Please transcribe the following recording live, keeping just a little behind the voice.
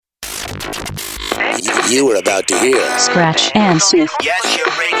You are about to hear Scratch and Sniff. Yes, your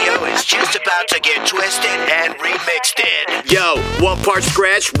radio is just about to get twisted and remixed in. Yo, one part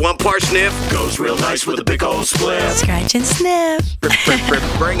scratch, one part sniff. Goes real nice with a big old split. Scratch and Sniff.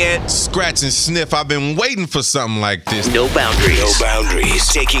 Bring it. Scratch and Sniff. I've been waiting for something like this. No boundaries. No boundaries.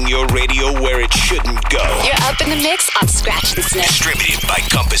 Taking your radio where it shouldn't go. You're up in the mix on Scratch and Sniff. Distributed by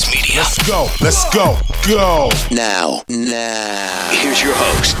Compass Media. Let's go. Let's go. Go. Now. Here's your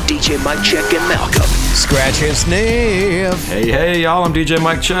host, DJ Mike Check and Malcolm. Scratch and Sniff. Hey, y'all, I'm DJ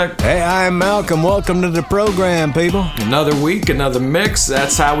Mike Check. Hey, I'm Malcolm. Welcome to the program, people. Another week, another mix.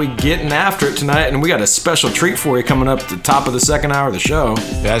 That's how we getting after it tonight. And we got a special treat for you coming up at the top of the second hour of the show.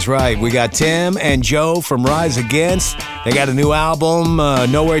 That's right. We got Tim and Joe from Rise Against. They got a new album,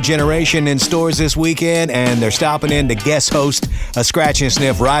 Nowhere Generation, in stores this weekend, and they're stopping in to guest host a Scratch and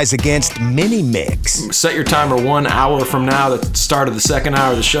Sniff Rise Against mini mix. Set your timer 1 hour from now, the start of the second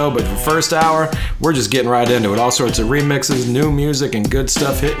hour of the show. But the first hour, we're just getting right into it. All sorts of remixes, new music, and good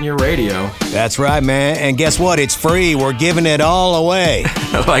stuff hitting your radio. That's right, man. And guess what? It's free. We're giving it all away.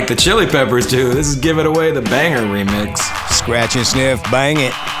 Like the Chili Peppers do. This is Give It Away, the banger remix. Scratch and Sniff, bang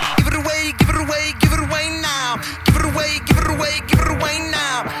it. Give it away, give it away, give it away now. Give it away, give it away, give it away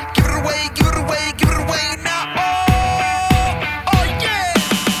now. Give it away, give it away, give it away now. Oh yeah.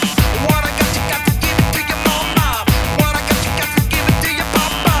 What I got to give it to your mama. What I got to give it to your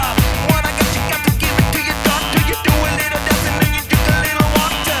papa. What I got to give it to your doctor. You do a little dancing and you drink a little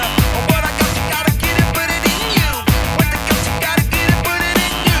water. What I gotta get it, put it in you. What I gotta get it, put it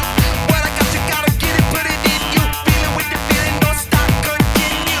in you. What I gotta get it, put it in you. Feeling with the feeling, don't stop,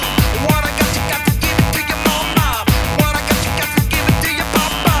 continue. What I got to give it to your mama. What I got to give it to your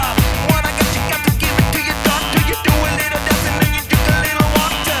papa. What I got to give it to your doctor. You do a little dancing and you drink a little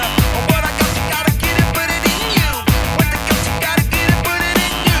water. What I gotta get it, put it in you. What I gotta get it, put it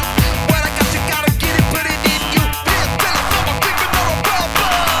in you. What I gotta get it, put it in you. Real telephone, I'm thinking of a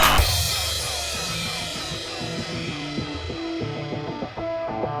problem.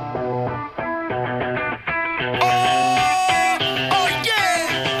 Oh yeah.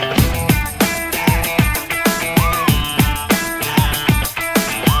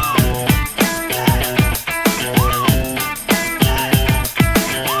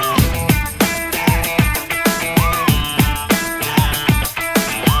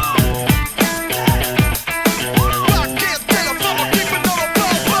 Rock can't telephone, I'm thinking of a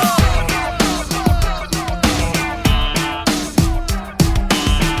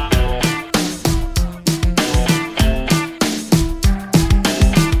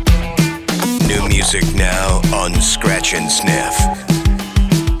New music now on Scratch and Sniff.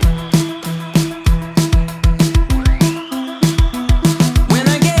 When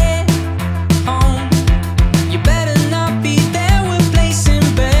I get home, you better not be there. We're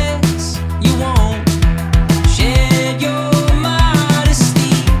placing bets. You won't share your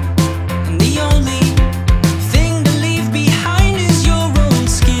modesty, and the only thing to leave behind is your own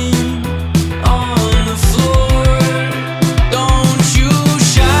skin on the floor. Don't you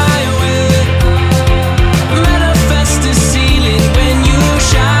shy away. Manifest the ceiling when you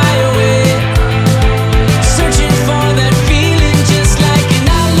shy away. Searching for that feeling, just like an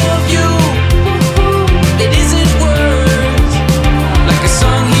I love you. It isn't words, like a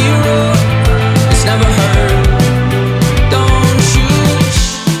song he wrote, it's never heard. Don't you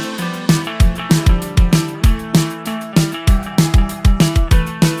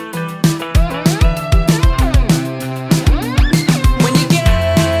When you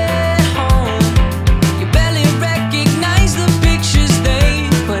get home, you barely recognize the pictures they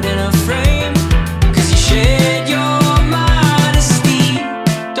put in a frame. 'Cause you shared your modesty.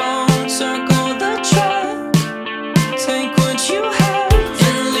 Don't circle the track. Take what you have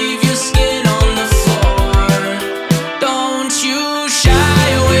and leave your skin on the floor. Don't you shy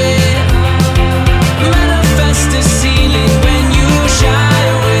away. Manifest the ceiling when you shy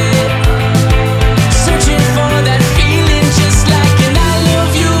away. Searching for that feeling, just like an I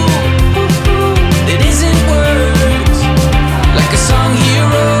love you. It isn't words, like a song he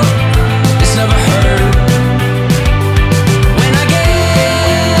wrote, it's never heard. When I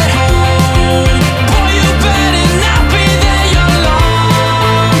get home, boy, you better not be there. You're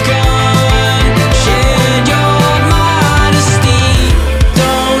long gone. Shed your modesty.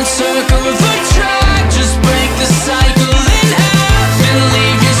 Don't circle the track. Just break the cycle in half and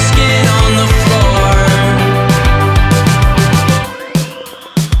leave your skin on the floor.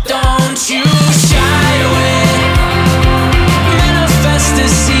 Don't you shy away. Manifest the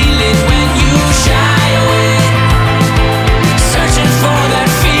ceiling when you shy away. Searching for that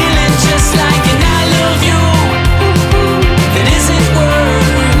feeling, just like an I love you. It isn't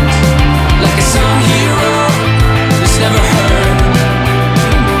words,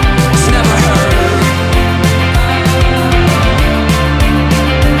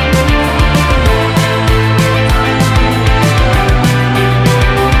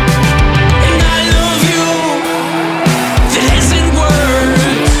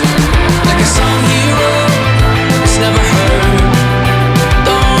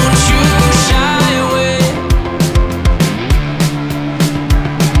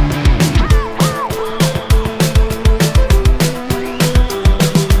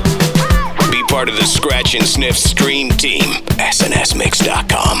 part of the Scratch and Sniff stream team.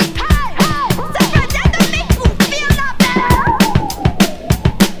 SNSMix.com.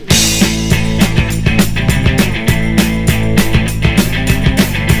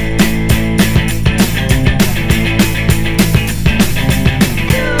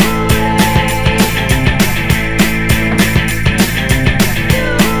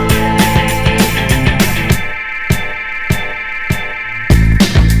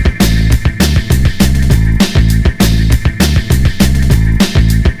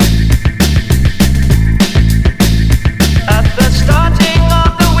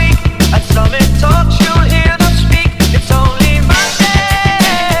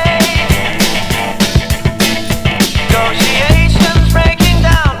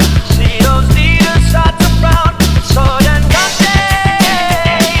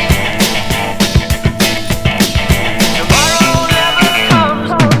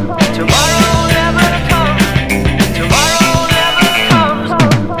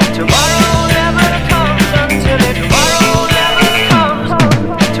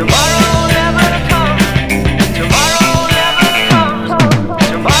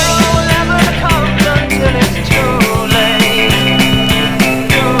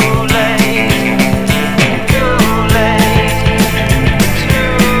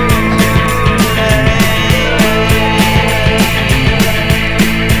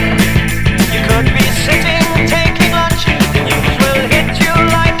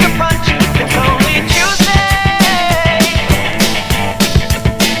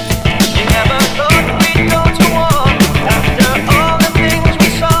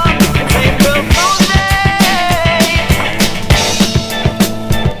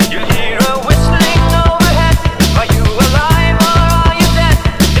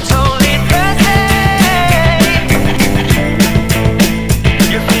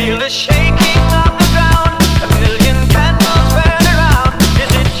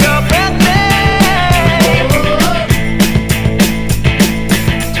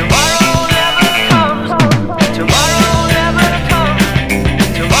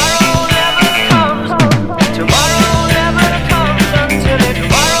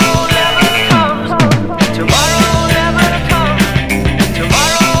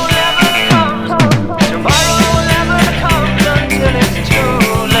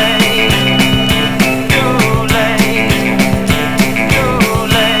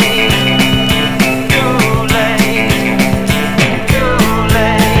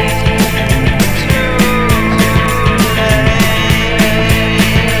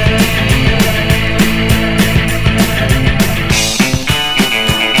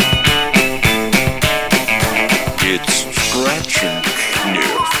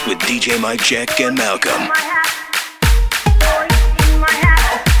 Mike, Jack, and Malcolm.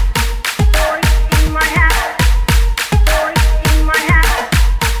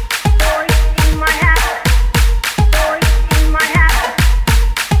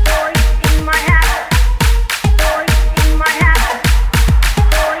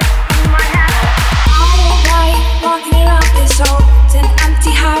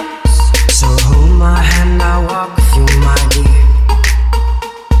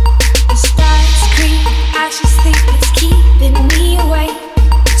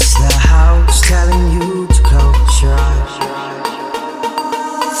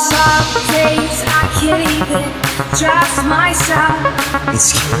 Trust myself.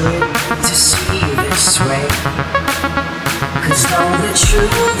 It's good to see you this way. Cause though the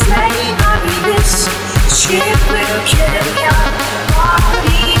truth may not be this, the ship will carry our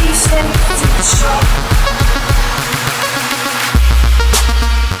bodies safe to the shore.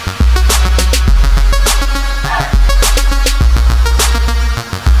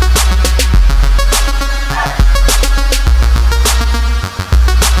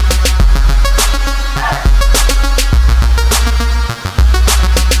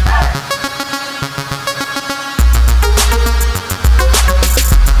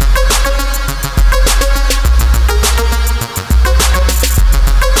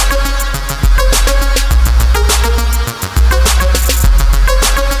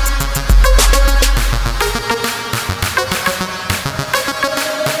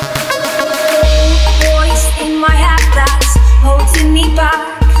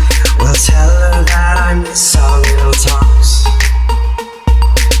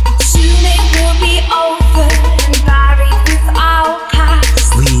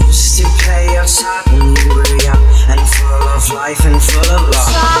 Life and full of love.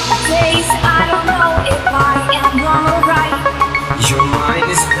 Some days I don't know if I am wrong or right. Your mind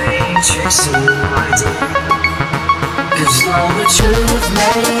is playing tricks on you, my dear. Cause though the truth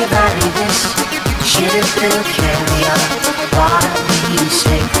may vary this, ship will carry on. Why do you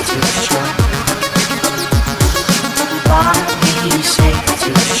say too short? Why do you say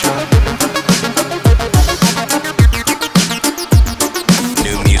too short?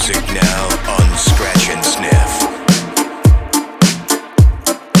 New music now on Scratch and Sniff.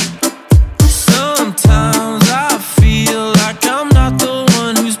 Sometimes I feel like I'm not the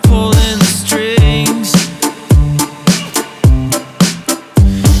one who's pulling the strings.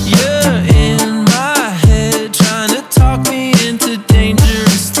 You're in my head trying to talk me into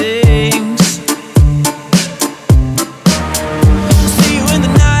dangerous things. See you in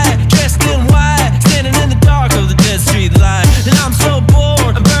the night, dressed in white, standing in the dark of the dead street light. And I'm so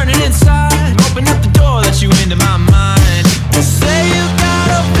bored, I'm burning inside. Open up the door, let you into my mind. Say you got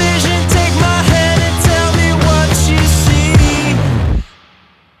a vision, take my hand and tell me what you see.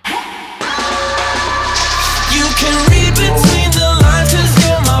 You can read between the lines 'cause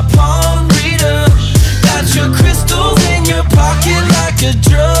you're my palm reader. Got your crystals in your pocket like a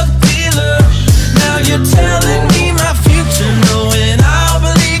drug dealer. Now you're telling me my future, knowing I'll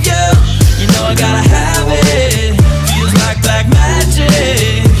believe you. You know I gotta have it, feels like black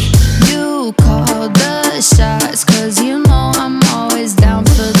magic. You call the shots 'cause you know I'm always down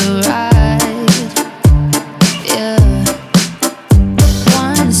for the ride. Yeah.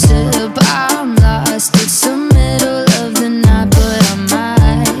 One sip, I'm lost. It's the middle of the night, but I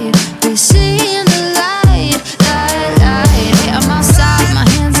might be seeing the light, light. I'm outside, my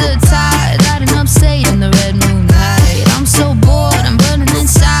hands are tied, lighting up stage in the red moonlight. I'm so bored, I'm burning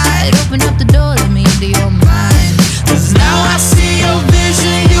inside. Open up the door, let me into your mind. 'Cause now I see your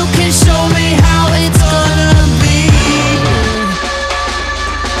vision, you can show me how it's gonna be.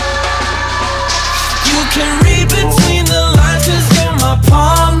 You can read between the lines 'cause you're my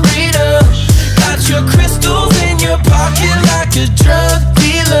palm reader. Got your crystals in your pocket like a drug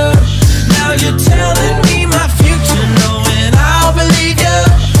dealer. Now you're telling me my future, knowing I'll believe you.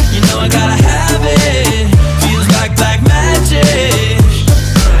 You know I gotta have it, feels like black magic.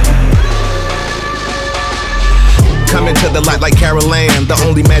 Coming to the light like Carol Ann. The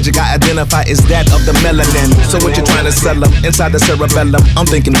only magic I identify is that of the melanin. So what you trying to sell up inside the cerebellum? I'm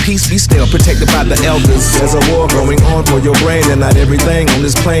thinking peace be still, protected by the elders. There's a war going on for your brain, and not everything on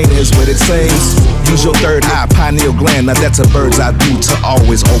this plane is what it seems. Use your third eye, pineal gland. Now that's a bird's eye view to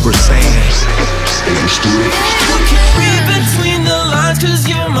always overstand. You can read between the lines 'cause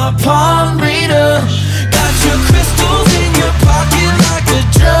you're my palm reader. Got your crystals in your pocket like a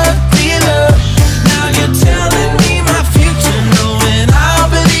drug dealer. Now you're telling me my future, knowing I'll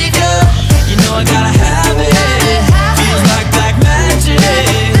believe you. You know I gotta have it, feels like black magic.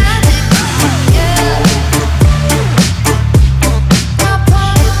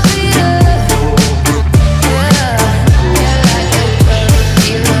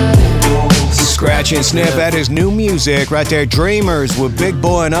 Scratch and Sniff, that is new music right there. Dreamers with Big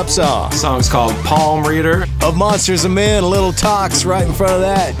Boy and Upsaw. Song's called Palm Reader. Of Monsters of Men, a little Tox right in front of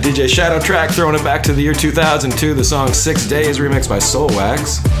that. DJ Shadow Track throwing it back to the year 2002. The song 6 Days remixed by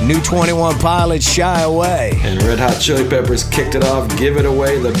Soulwax. New 21 Pilots, Shy Away. And Red Hot Chili Peppers kicked it off, Give It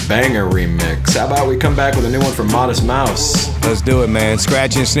Away, the banger remix. How about we come back with a new one from Modest Mouse? Let's do it, man.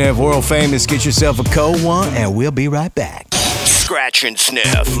 Scratch and Sniff, world famous. Get yourself a cold one, and we'll be right back. Scratch and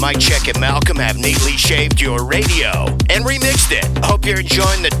Sniff. Mike Check and Malcolm have neatly shaved your radio and remixed it. Hope you're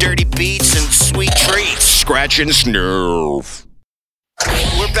enjoying the dirty beats and sweet treats. Scratch and Sniff.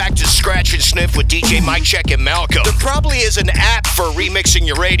 We're back to Scratch and Sniff with DJ Mike Check and Malcolm. There probably is an app for remixing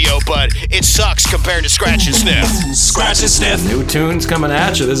your radio, but it sucks compared to Scratch and Sniff. Scratch and Sniff. New tunes coming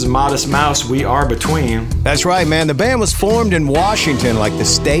at you. This is Modest Mouse, We Are Between. That's right, man. The band was formed in Washington, like the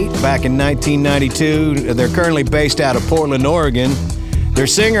state, back in 1992. They're currently based out of Portland, Oregon. Their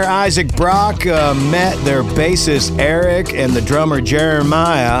singer Isaac Brock met their bassist Eric and the drummer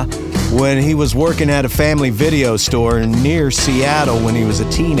Jeremiah when he was working at a family video store near Seattle when he was a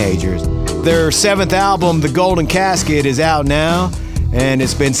teenager. Their 7th album, The Golden Casket, is out now, and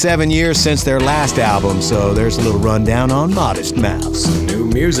it's been 7 years since their last album, so there's a little rundown on Modest Mouse. New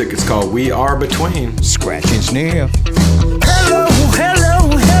music, it's called We Are Between. Scratch and Sniff. Hello, hello,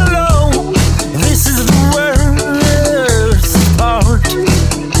 hello. This is the worst part.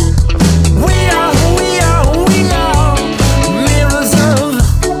 We are mirrors of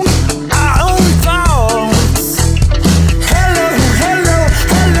our own thoughts. Hello, hello,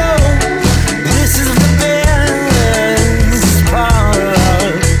 hello. This is the best part.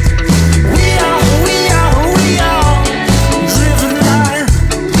 We are driven by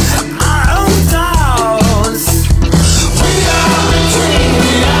our own thoughts.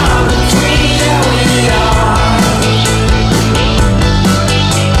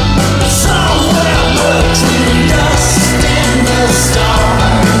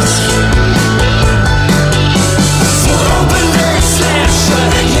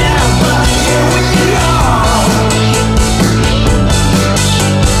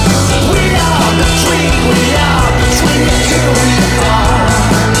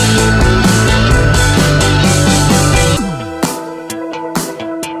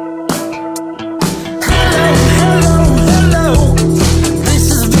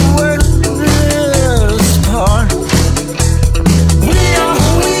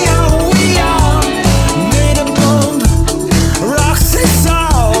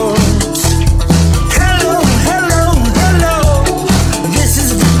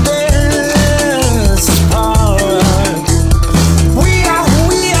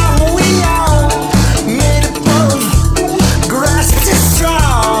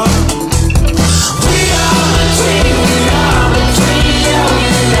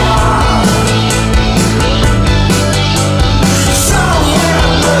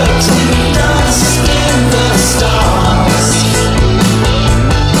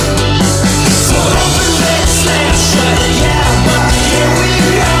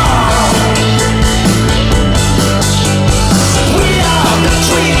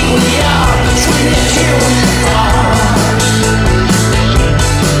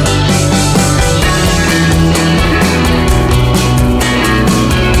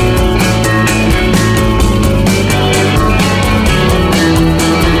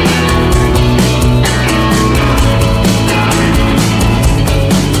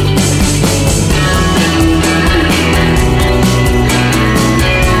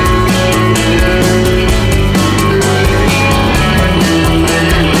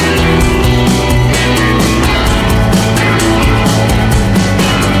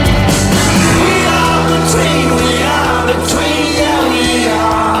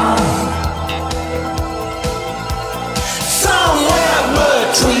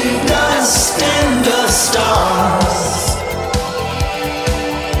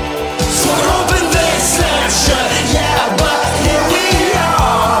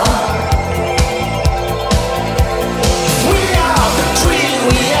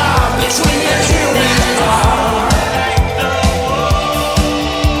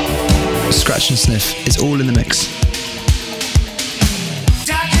 Scratch and Sniff. It's all in the mix.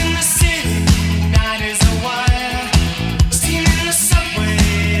 Dark in the city, night is a wire. Steam in the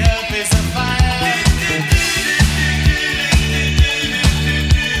subway, up is a fire.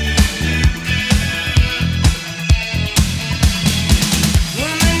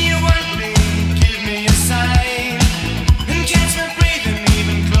 Woman, you want me, give me a sign. And catch me breathing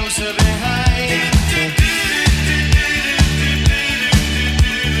even closer behind.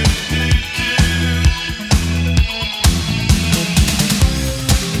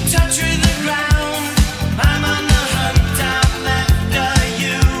 Touch with the ground, I'm on the hunt, I'm after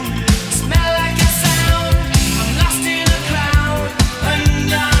you. Smell like a sound, I'm lost in a crowd,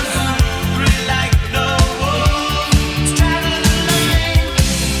 and I'm hungry like the wolf. Straddle the line,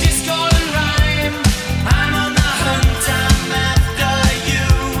 discord and rhyme. I'm on the hunt, I'm after you.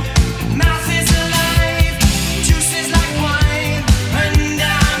 Mouth is alive, juice is like wine, and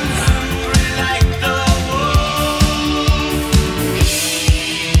I'm hungry like the wolf.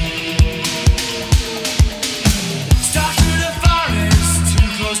 Stalk through the forest, too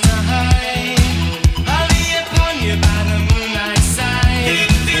close to hide. I'll be upon you by the moonlight side.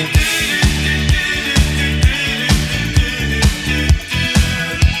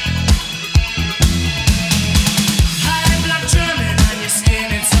 High blood drumming on your skin,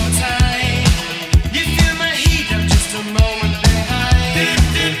 it's so tight. You feel my heat, I'm just a moment behind.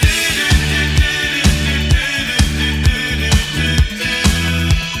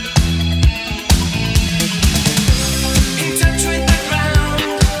 In touch with the ground,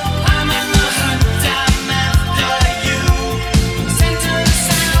 I'm on the hunt, I'm after you. Center the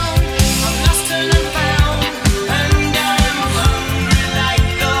sound, I'm lost and I'm found, and I'm hungry like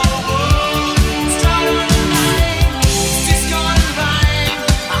the wolf. Straddle the line, discord and rhyme.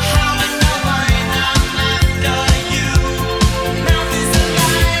 I howl and I whine, I'm after you. Mouth is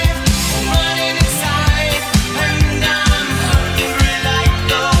alive, I'm running inside, and I'm hungry like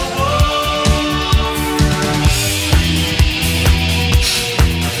the wolf.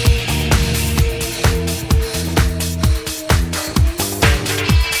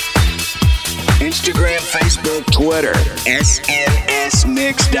 Instagram, Facebook, Twitter, snsmix.com.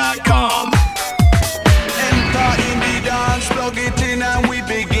 Enter in the dance, plug it in and we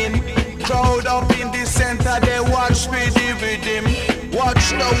begin. Crowd up in the center, they watch me the rhythm.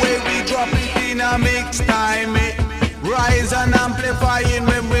 Watch the way we drop it in a mix time. Rise and amplifying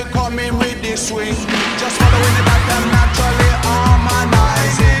when we come in with the swing. Just following the pattern, naturally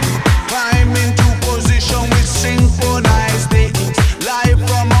harmonizing. Climb into position, we synchronize it. Live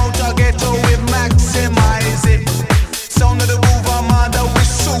from outer ghetto, we maximize it. Sound of the groove, Armada, we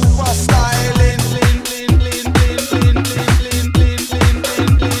super styling.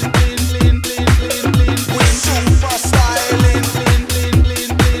 We super styling.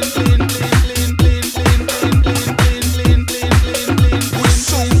 We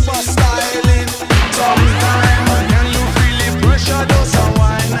super styling. Sometime, can you feel the pressure just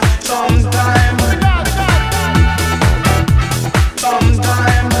unwind?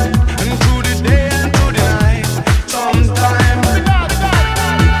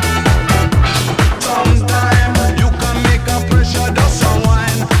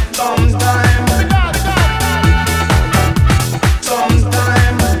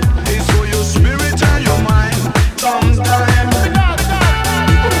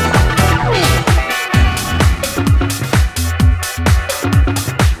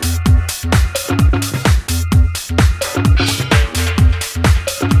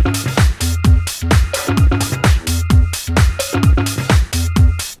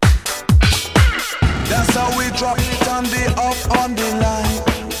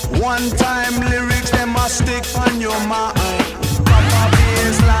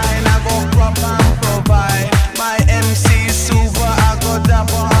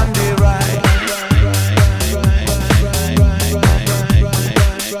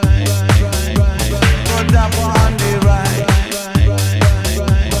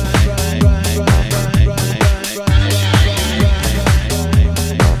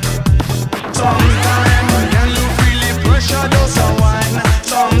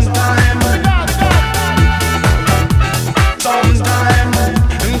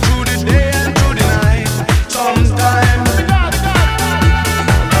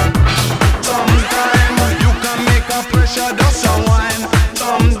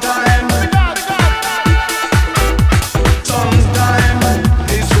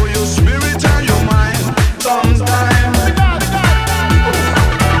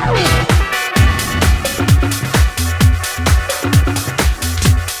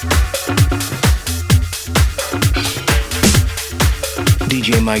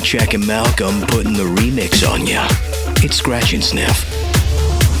 Mike Check and Malcolm putting the remix on ya. It's Scratch and Sniff.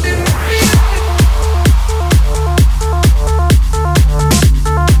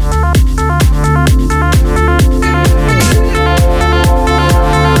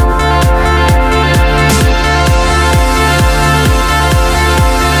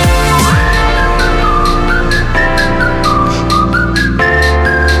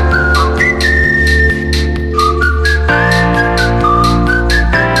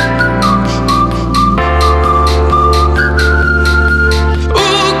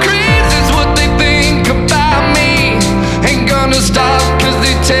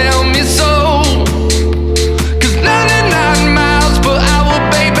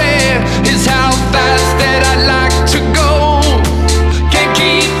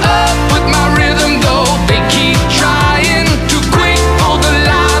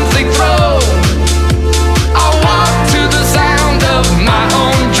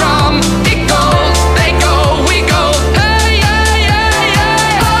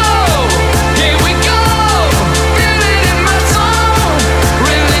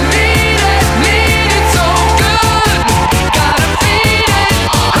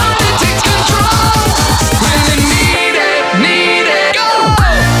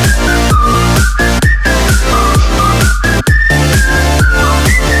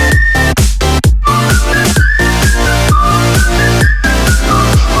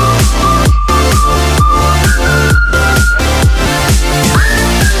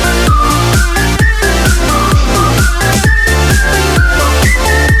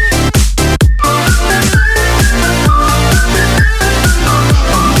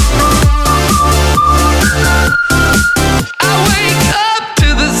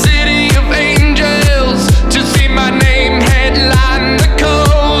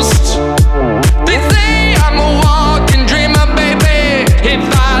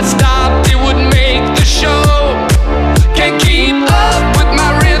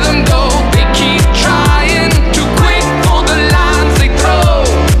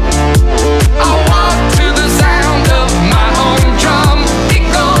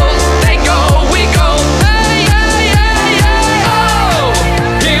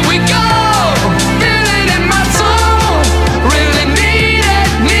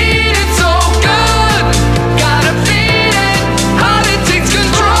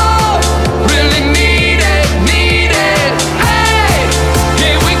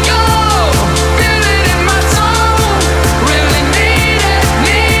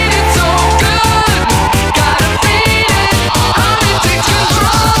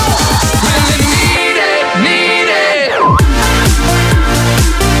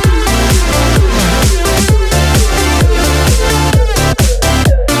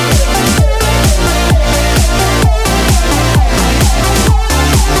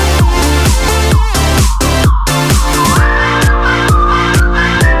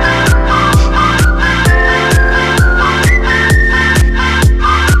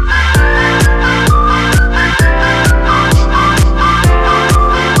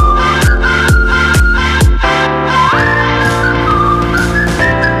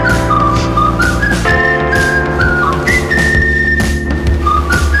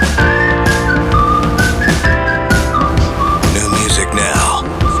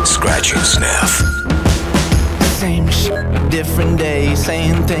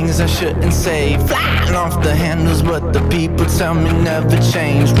 I shouldn't say. Flying off the handles, but the people tell me never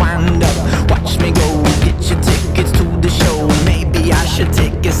change. Wind up, watch me go. Get your tickets to the show. Maybe I should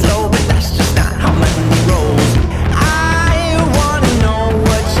take it slow, but that's just not how money rolls. I wanna know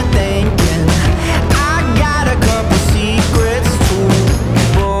what you're thinking. I got a couple secrets too.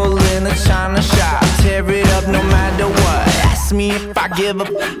 Bull in a china shop, tear it up no matter what. Ask me if I give a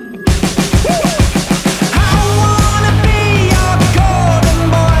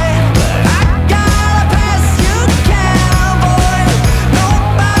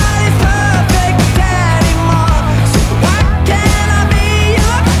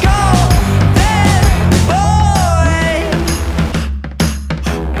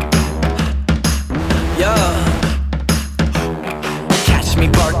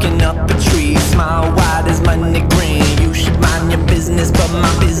but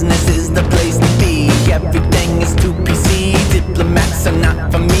my business is the place to be. Everything is too PC. Diplomats are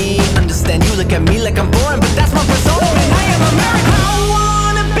not for me. Understand you look at me like I'm boring, but that's my persona and I am American. I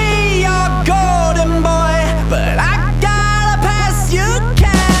wanna be your golden boy, but I gotta pass you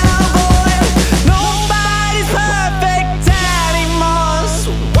cowboy. Nobody's perfect anymore,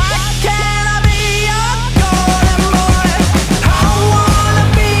 so why can't I be your golden boy? I wanna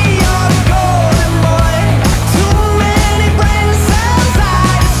be your golden boy. Too many brain cells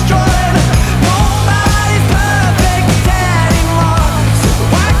I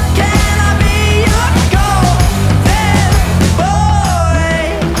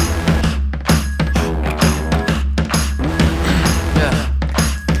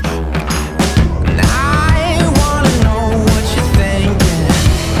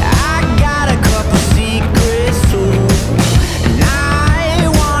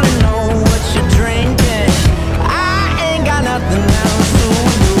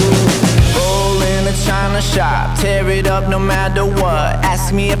love no matter what.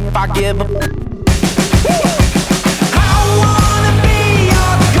 Ask me if I give a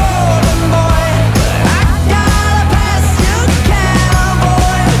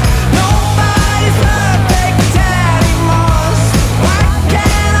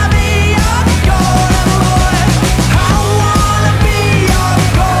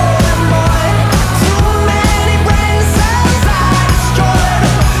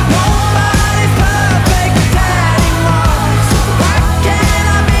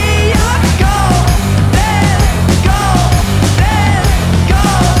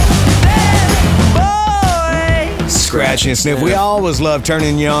Scratch and Sniff. We always love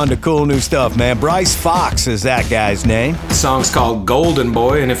turning you on to cool new stuff, man. Bryce Fox is that guy's name. The song's called Golden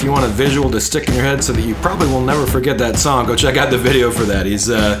Boy, and if you want a visual to stick in your head so that you probably will never forget that song, go check out the video for that. He's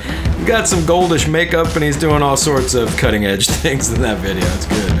got some goldish makeup, and he's doing all sorts of cutting-edge things in that video. It's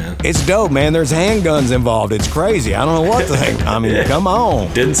good, man. It's dope, man. There's handguns involved. It's crazy. I don't know what to think. I mean, come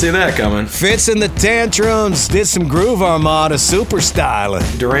on. Didn't see that coming. Fits in the Tantrums did some Groove Armada super styling.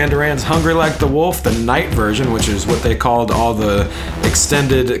 Duran Duran's Hungry Like the Wolf, the night version, which is what they called all the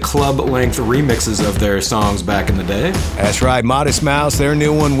extended club-length remixes of their songs back in the day. That's right. Modest Mouse, their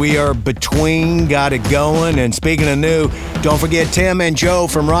new one, We Are Between, got it going. And speaking of new, don't forget Tim and Joe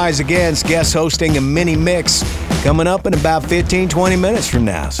from Rise Against guest hosting a mini mix coming up in about 15-20 minutes from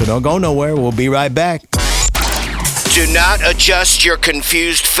now. So don't go nowhere. We'll be right back. Do not adjust your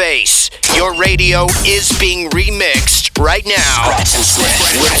confused face. Your radio is being remixed right now with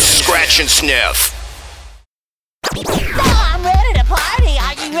Scratch and Sniff. I'm ready to party.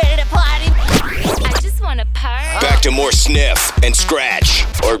 Are you ready to party? I just want to party. Back to more Sniff and Scratch,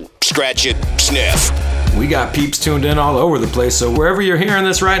 or Scratch it, Sniff. We got peeps tuned in all over the place, so wherever you're hearing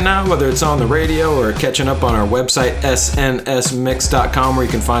this right now, whether it's on the radio or catching up on our website, snsmix.com, where you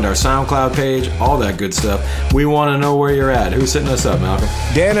can find our SoundCloud page, all that good stuff, we want to know where you're at. Who's hitting us up, Malcolm?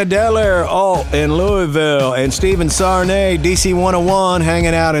 Dana Deller, in Louisville, and Stephen Sarnay, DC 101,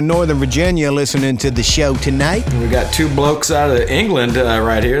 hanging out in Northern Virginia, listening to the show tonight. We got two blokes out of England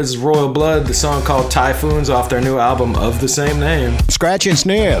right here. This is Royal Blood, the song called Typhoons off their new album of the same name. Scratch and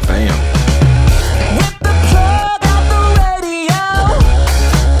Sniff. Bam.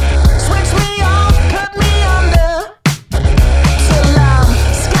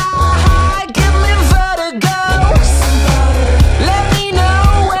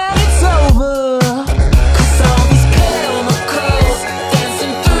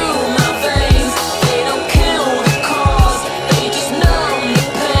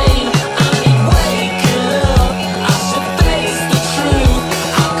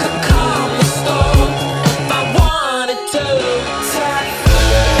 Come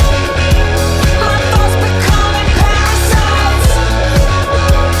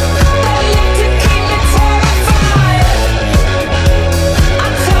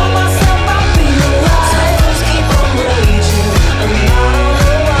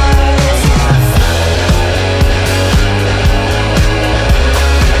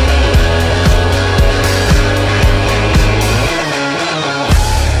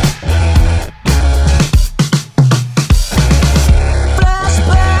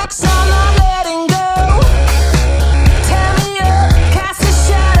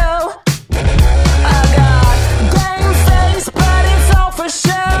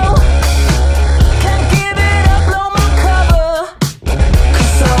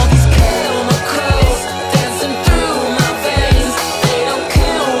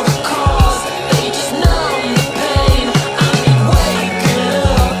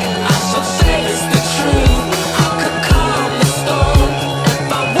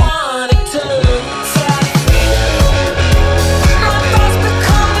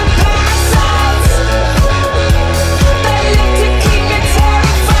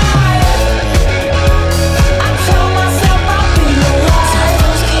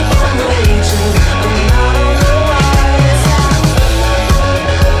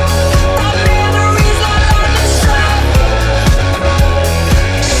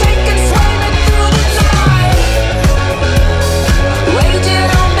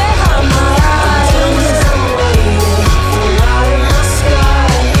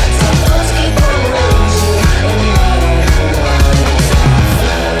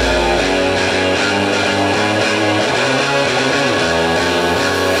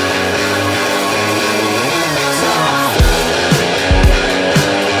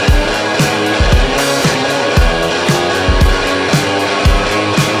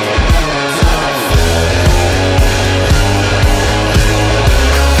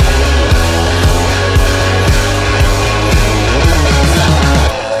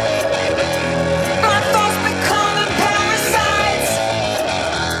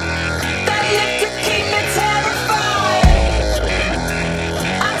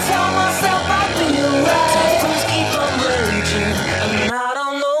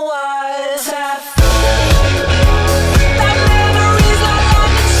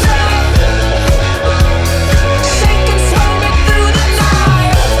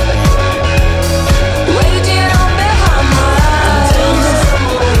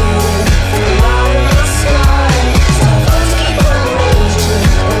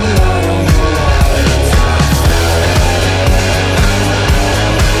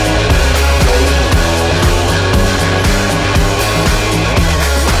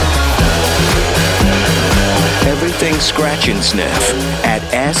everything Scratch and Sniff at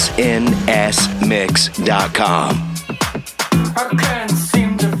snsmix.com. I can't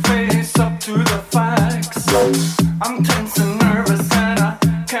seem to face up to the facts. I'm tense and nervous and I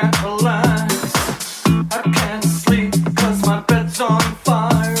can't relax. I can't sleep 'cause my bed's on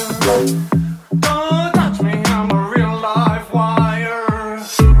fire. Don't touch me, I'm a real live wire.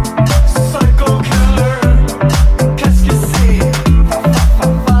 Psycho killer, qu'est-ce que c'est?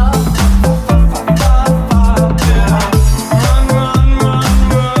 Run, run, run,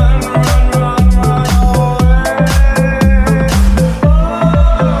 run, run, run, run away.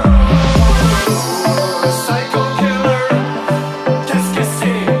 Psycho killer, qu'est-ce que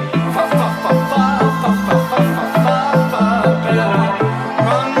c'est? Run,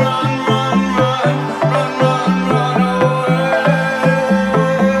 run, run, run, run, run, run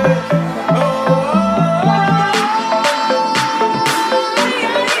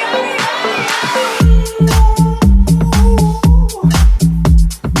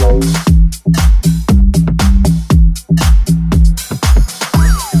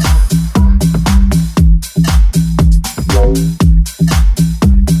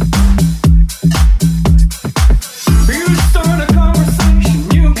You start a conversation,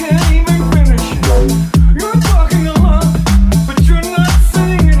 you can't even finish it. You're talking a lot, but you're not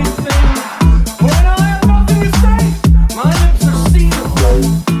saying anything. When I have nothing to say, my lips are sealed.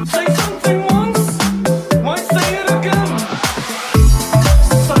 Say something once, why say it again?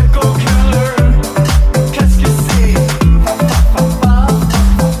 Psycho killer, qu'est-ce que c'est?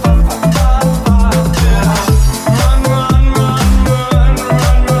 Run, run, run, run,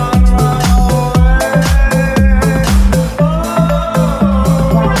 run, run, run away.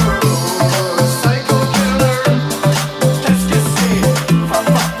 Psycho killer, qu'est-ce que c'est? Run,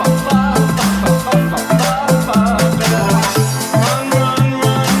 run,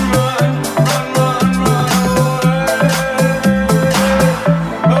 run, run,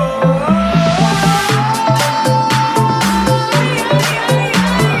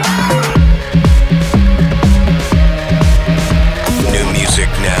 New music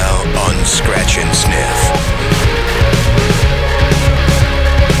now on Scratch and Sniff.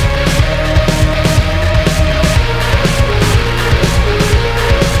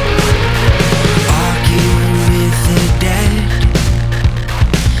 Arguing with the dead.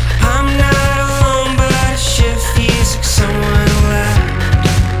 I'm not alone, but I sure feels like someone left.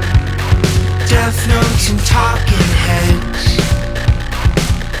 Death notes and talking heads.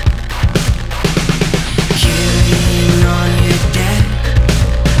 Killing on your dead.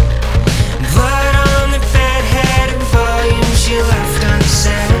 Blood on the bed, head and volumes you left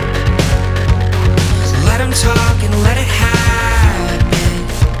unsaid. Let 'em talk and let it happen.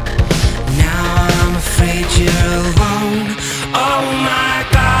 Now I'm afraid you're alone. Oh my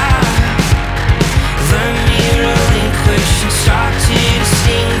God. Let me relinquish and start to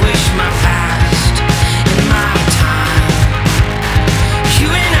distinguish my past and my time. You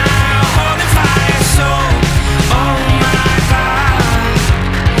and I are holding fire, so oh my God.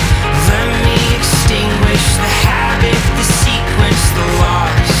 Let me extinguish the habit, the sequence, the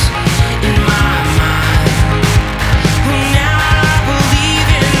loss in my mind. Now I believe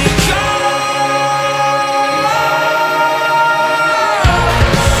in the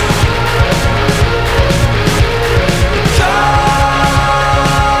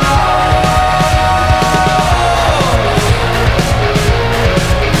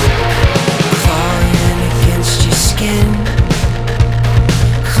clawing against your skin,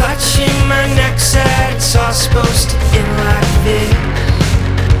 clutching my neck, said it's all supposed to end like this.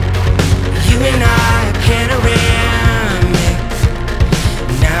 You and I are panoramic.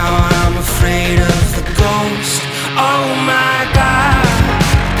 Now I'm afraid of the ghost. Oh my God.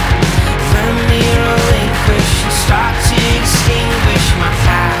 Let me relinquish and start to extinguish my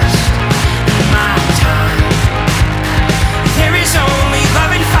past and my time. There is only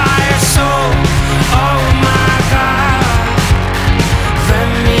love and fire, so oh my God. Let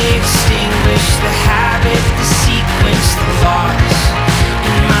me extinguish the habit, the sequence.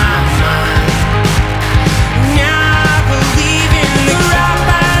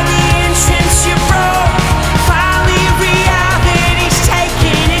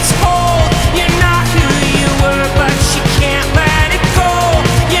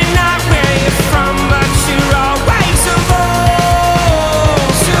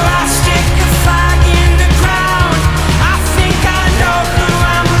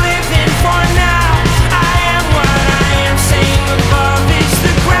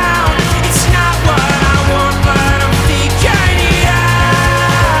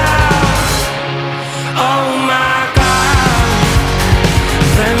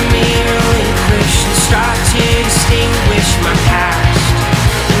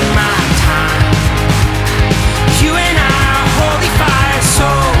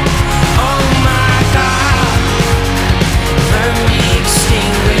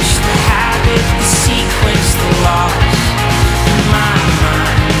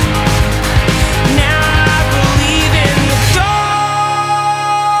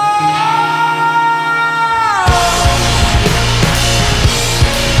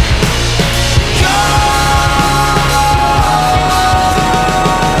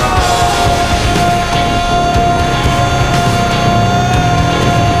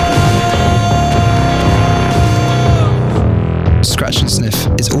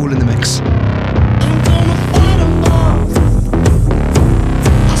 all in the mix.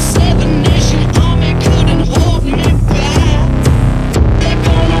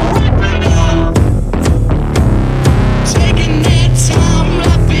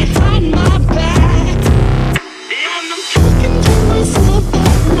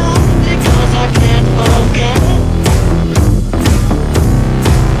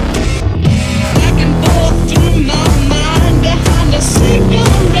 Back and forth through my mind behind a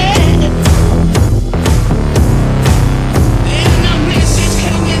cigarette.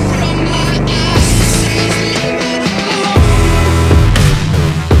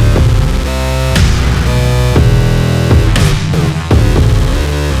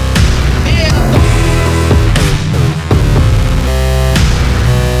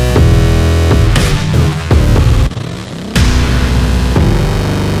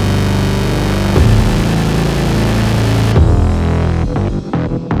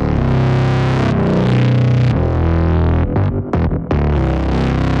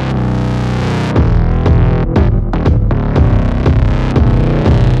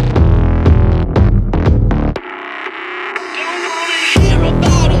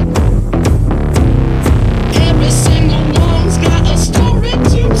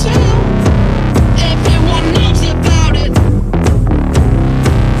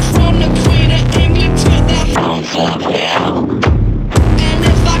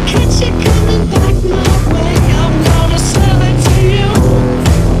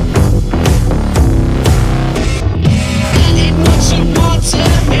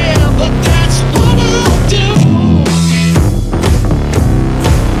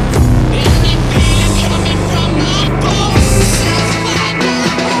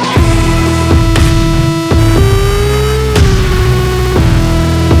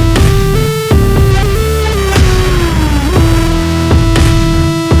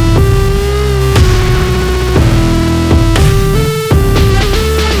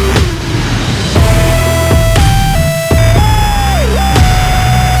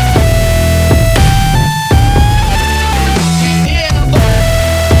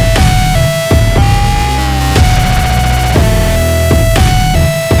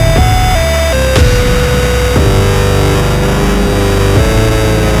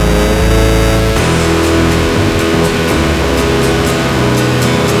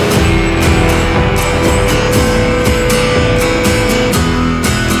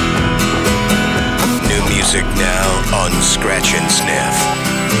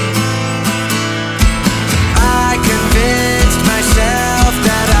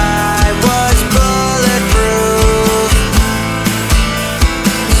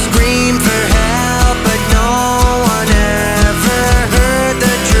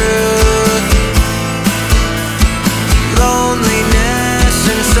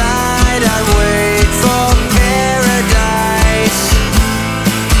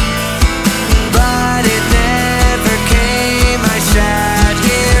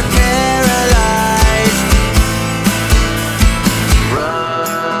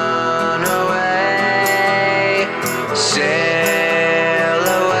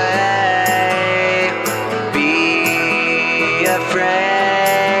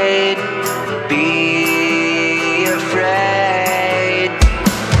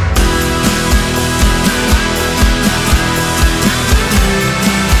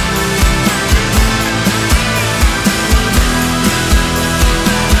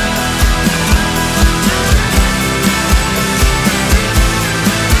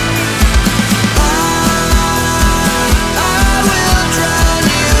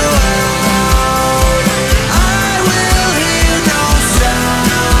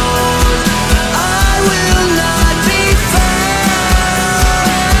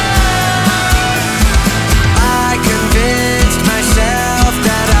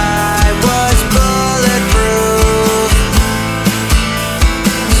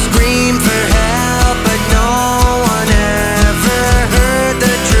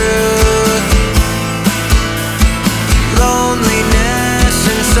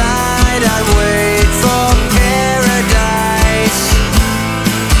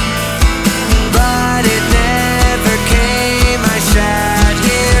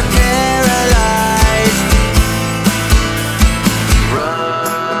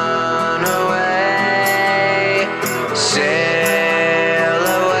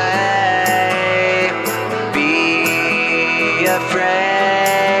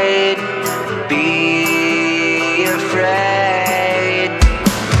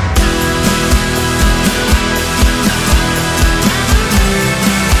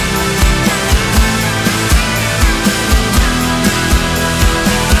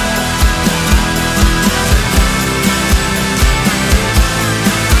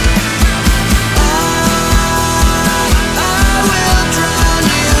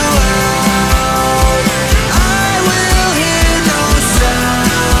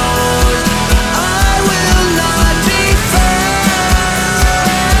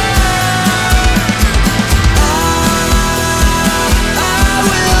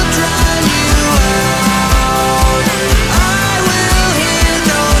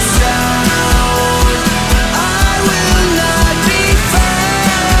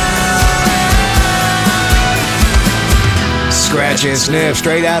 Scratch and Sniff,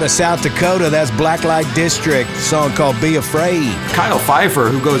 straight out of South Dakota. That's Blacklight District, a song called Be Afraid. Kyle Pfeiffer,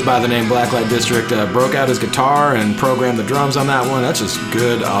 who goes by the name Blacklight District, broke out his guitar and programmed the drums on that one. That's just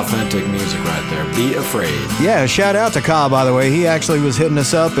good, authentic music right there. Be Afraid. Yeah, shout out to Kyle, by the way. He actually was hitting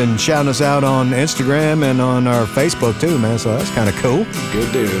us up and shouting us out on Instagram and on our Facebook too, man, so that's kind of cool.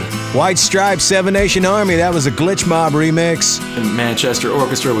 Good dude. White Stripes, Seven Nation Army, that was a Glitch Mob remix. And Manchester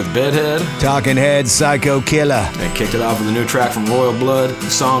Orchestra with Bedhead. Talking Heads, Psycho Killer. They kicked it off with a new track from Royal Blood, a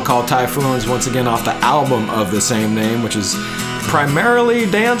song called Typhoons, once again off the album of the same name, which is primarily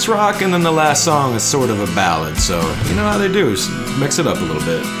dance rock, and then the last song is sort of a ballad. So, you know how they do, mix it up a little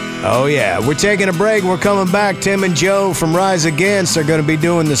bit. Oh yeah, we're taking a break. We're coming back. Tim and Joe from Rise Against are going to be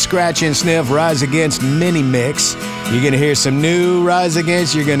doing the Scratch and Sniff Rise Against mini mix. You're going to hear some new Rise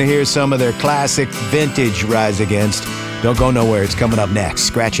Against. You're going to hear some of their classic vintage Rise Against. Don't go nowhere. It's coming up next.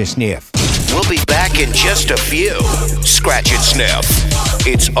 Scratch and Sniff. We'll be back in just a few. Scratch and Sniff.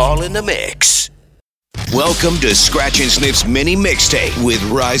 It's all in the mix. Welcome to Scratch and Sniff's mini mixtape with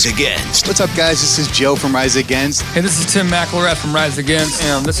Rise Against. What's up, guys? This is Joe from Rise Against. Hey, this is Tim McElrath from Rise Against,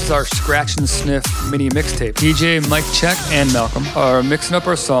 and this is our Scratch and Sniff mini mixtape. DJ Mike Check and Malcolm are mixing up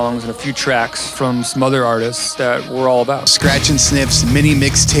our songs and a few tracks from some other artists that we're all about. Scratch and Sniff's mini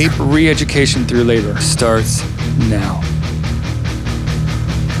mixtape. Re-education through labor starts now.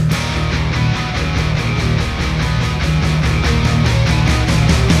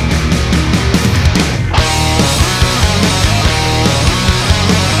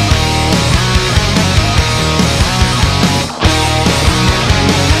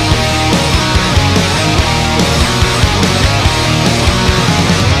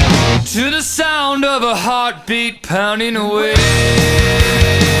 To the sound of a heartbeat pounding away,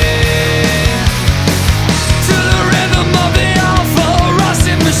 to the rhythm of the awful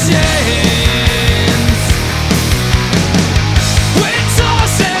rusting machines, we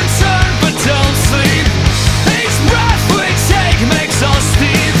toss and turn but don't sleep. Each breath we take makes us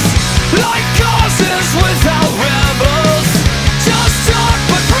thieves, like causes without rebels. Just talk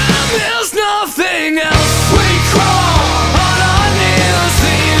but promise nothing else. We crawl on our knees,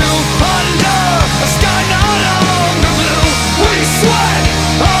 under a sky not longer blue. We sweat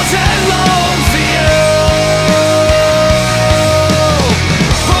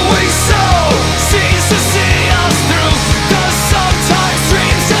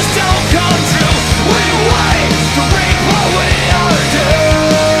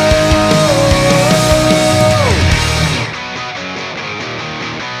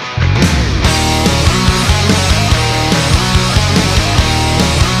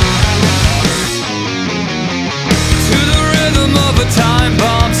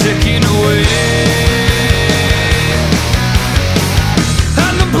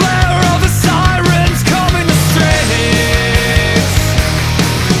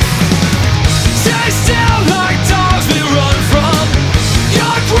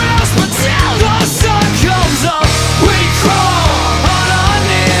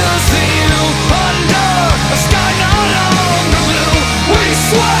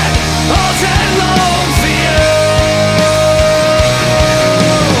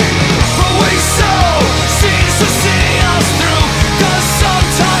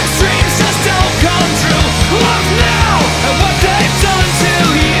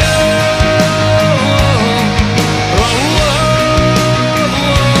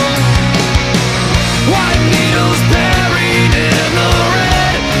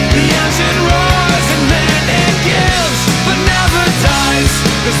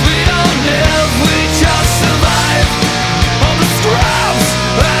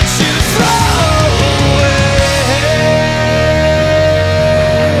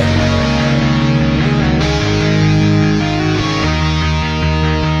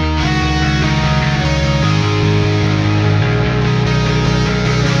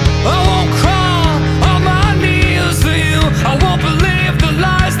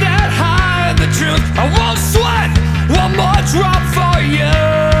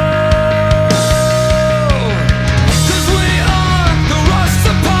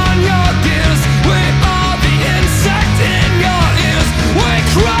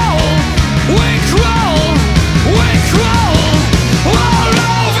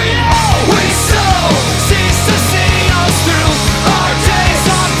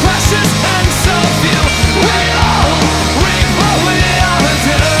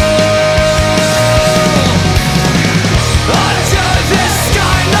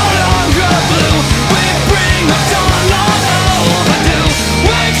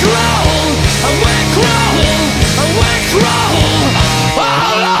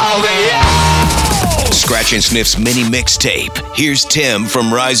Scratch and Sniff's mini mixtape. Here's Tim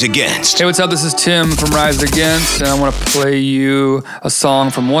from Rise Against. Hey, what's up? This is Tim from Rise Against, and I want to play you a song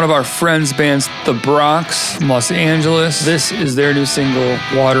from one of our friends' bands, The Bronx from Los Angeles. This is their new single,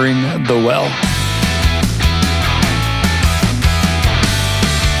 Watering the Well.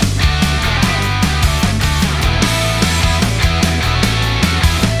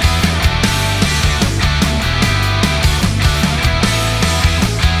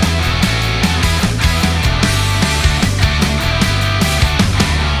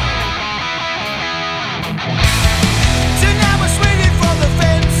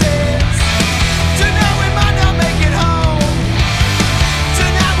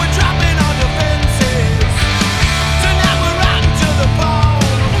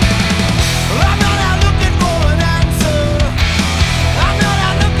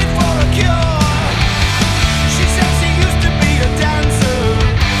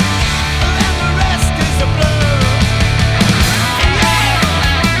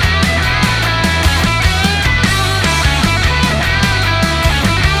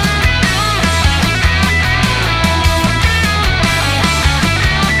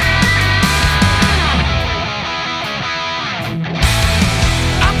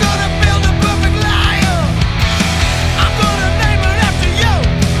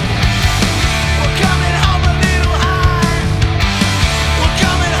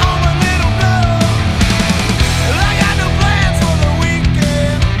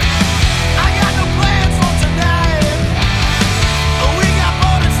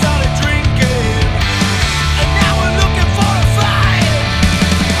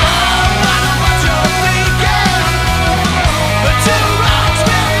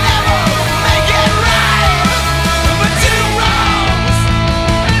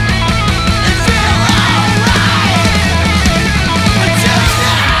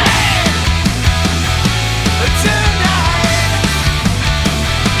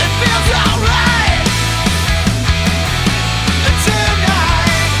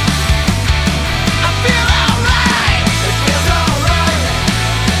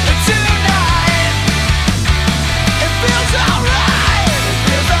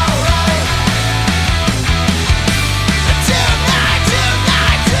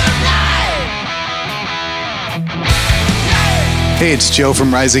 Hey, it's Joe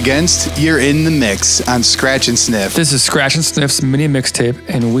from Rise Against. You're in the mix on Scratch and Sniff. This is Scratch and Sniff's mini mixtape,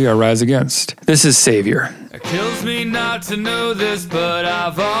 and we are Rise Against. This is Savior. It kills me not to know this, but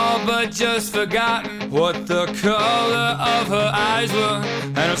I've all but just forgotten what the color of her eyes were,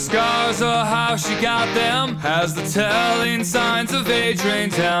 and her scars or how she got them. As the telling signs of age rain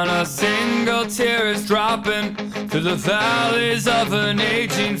down, a single tear is dropping through the valleys of an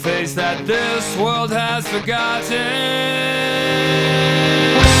aging face that this world has forgotten.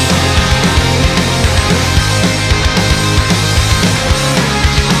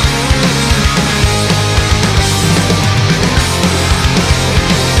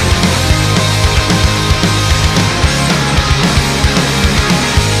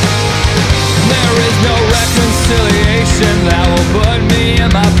 Reconciliation that will put me in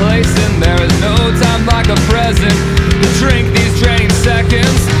my place, and there is no time like a present to drink these draining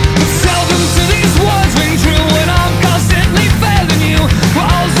seconds. But seldom do these words ring true when I'm constantly failing you.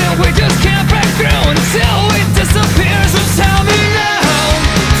 Walls that we just can't break through until we disappear. So tell me now,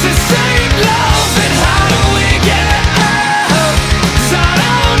 sustain love, and how do we get out? 'Cause I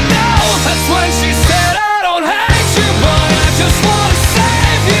don't know. That's when she said I don't hate you, but I just wanna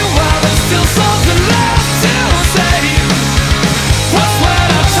save you while there's still something left. That's when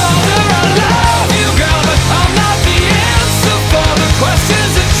I told her I love you, girl, but I'm not the answer.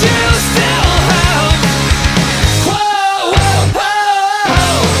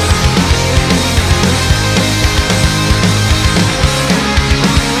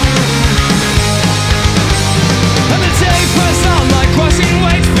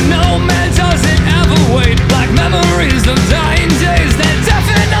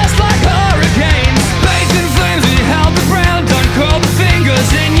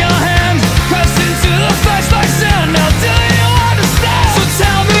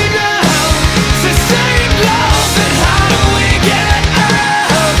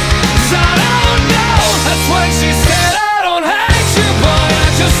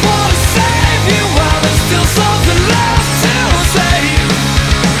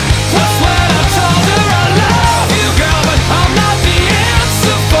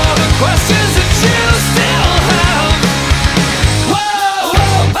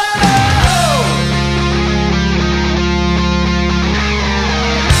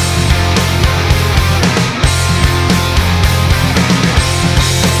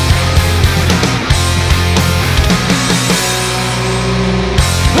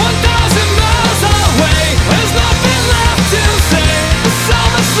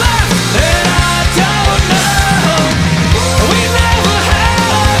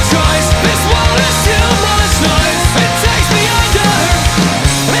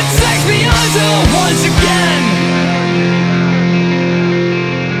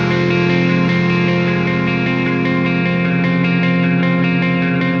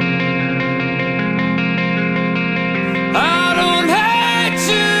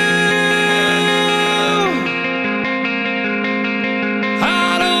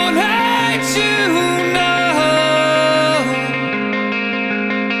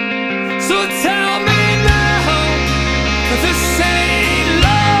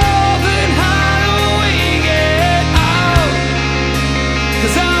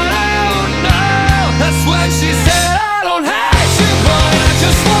 'cause I don't know. That's when she said, I don't hate you, but I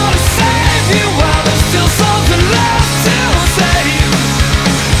just wanna save you while there's still something left to say.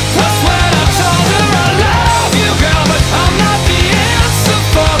 That's when I told her I love you, girl, but I'm not the answer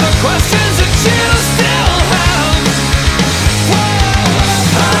for the questions that you still have. Whoa,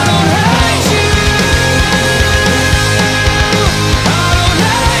 I don't hate you. I don't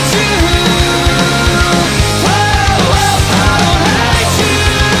hate you. Whoa, I don't hate you.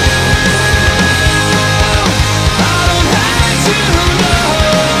 I don't hate you, no.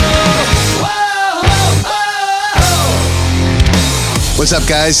 What's up,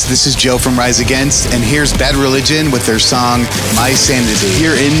 guys? This is Joe from Rise Against, and here's Bad Religion with their song My Sanity.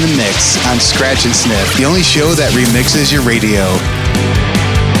 You're in the mix on Scratch and Sniff, the only show that remixes your radio.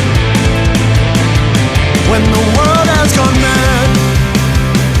 When the world has gone mad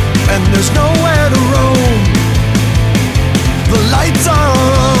and there's nowhere to roam, the lights are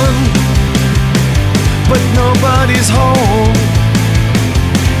on, but nobody's home.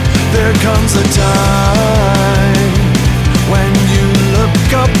 There comes a time when you look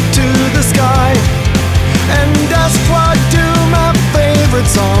up to the sky and ask, what do my favorite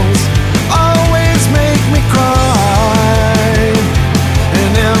songs always make me cry?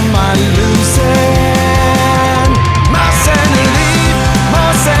 And am I losing my sanity?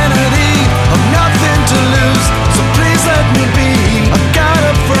 My sanity, I've nothing to lose, so please let me be. I've got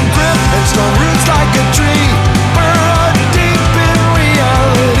a firm grip and strong roots like a tree, burrowed deep in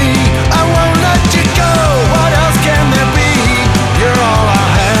reality. I won't let you go, what else can there be? You're all I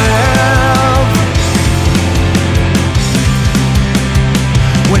have.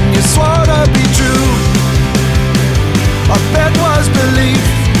 When you swore to be true, our bet was belief,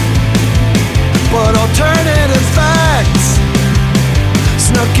 but alternative facts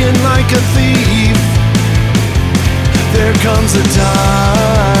snuck in like a thief. There comes a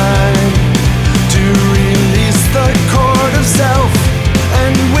time to release the cord of self,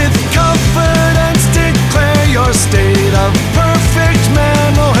 and with confidence declare your state of perfect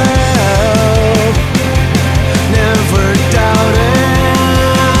mental health. Never doubting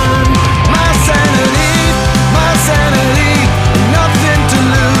my sanity, nothing to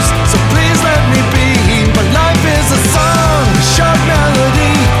lose, so please let me be. My life is a song, a short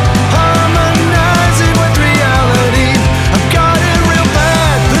melody, harmonizing with reality. I've got it real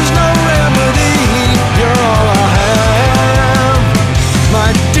bad, there's no remedy. You're all I have, my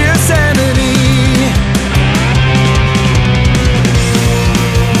dear sanity.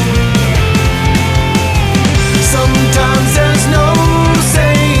 Sometimes there's no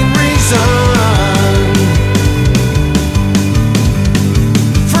sane reason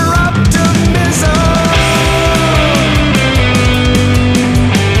for optimism.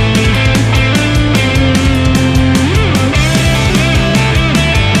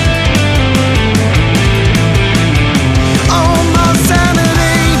 Oh, my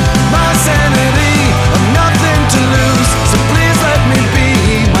sanity, I've nothing to lose, so please let me be.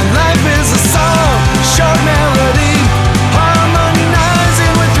 My life is a song, short melody,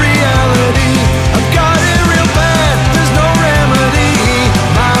 harmonizing with reality. I've got it real bad, there's no remedy.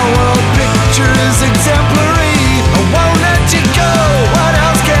 My world picture is exemplary, I won't let you go, what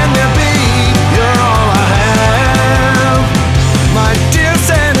else can there be? You're all I have, my dear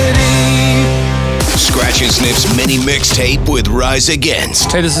sanity. Scratch and Sniff's mini mixtape with Rise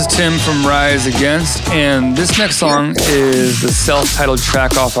Against. Hey, this is Tim from Rise Against, and this next song is the self-titled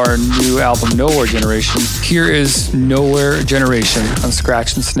track off our new album, Nowhere Generation. Here is Nowhere Generation on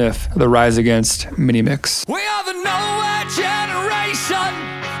Scratch and Sniff, the Rise Against mini mix. We are the nowhere generation.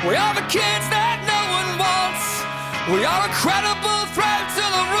 We are the kids that no one wants. We are a credible threat to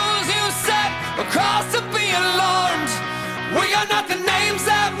the rules you set. A cause to be alarmed. We are not the names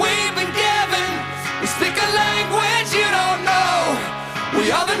that we've been given. We speak a language you don't know.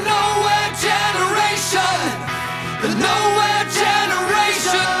 We are the nowhere generation. The nowhere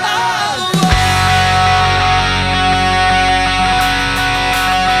generation. Oh.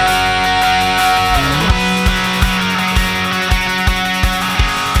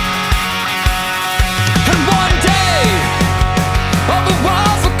 And one day, all the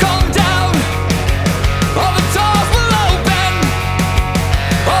walls will come down, all the doors will open.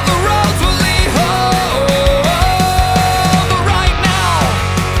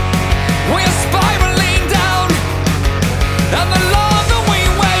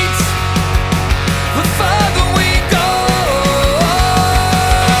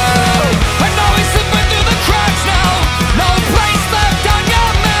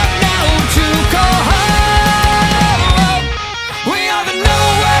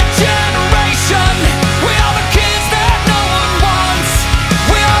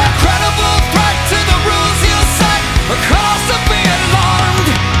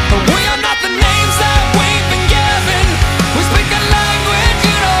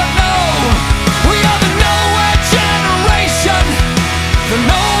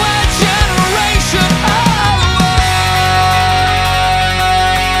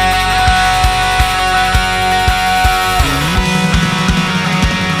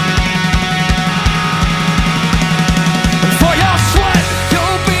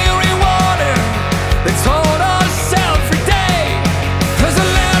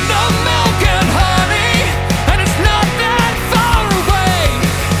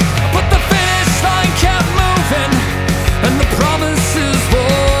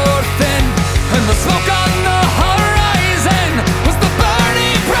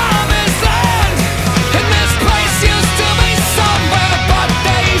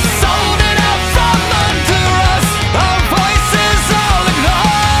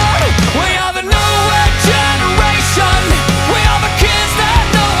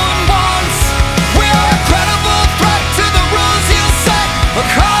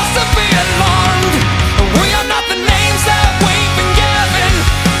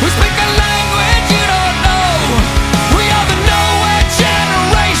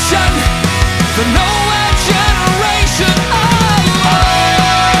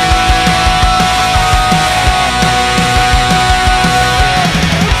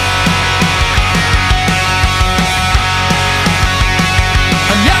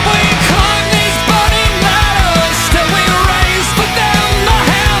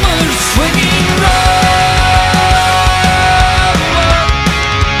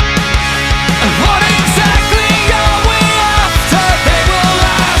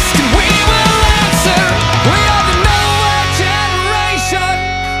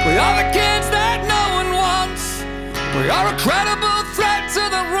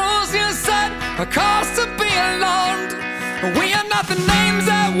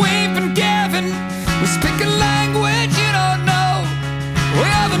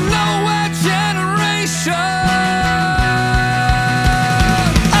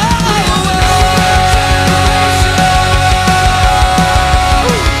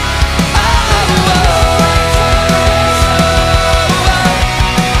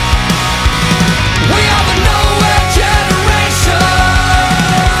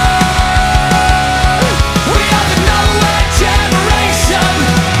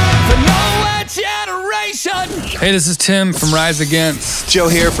 Hey, this is Tim from Rise Against. Joe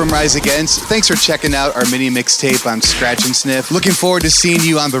here from Rise Against. Thanks for checking out our mini mixtape on Scratch and Sniff. Looking forward to seeing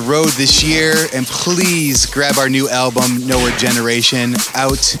you on the road this year, and please grab our new album, Nowhere Generation,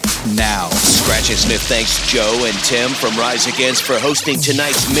 out now. Scratch and Sniff thanks Joe and Tim from Rise Against for hosting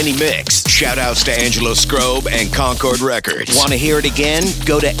tonight's mini mix. Shout outs to Angelo Scrobe and Concord Records. Want to hear it again?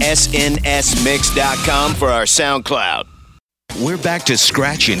 Go to snsmix.com for our SoundCloud. We're back to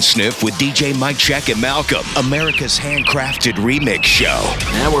Scratch and Sniff with DJ Mike Check and Malcolm, America's handcrafted remix show.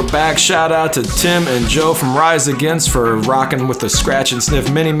 And we're back. Shout out to Tim and Joe from Rise Against for rocking with the Scratch and Sniff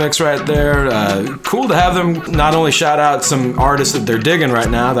mini mix right there. Cool to have them not only shout out some artists that they're digging right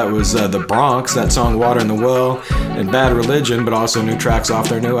now. That was The Bronx, that song Water in the Well, and Bad Religion, but also new tracks off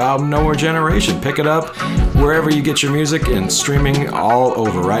their new album, Nowhere Generation. Pick it up wherever you get your music and streaming all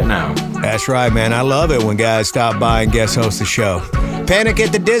over right now. That's right, man. I love it when guys stop by and guest host the show. Panic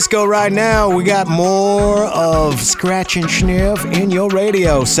at the Disco right now. We got more of Scratch and Sniff in your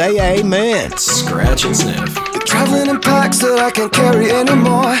radio. Say amen. Scratch and Sniff. Traveling in packs that I can't carry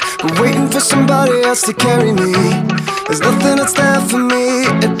anymore, but waiting for somebody else to carry me. There's nothing that's there for me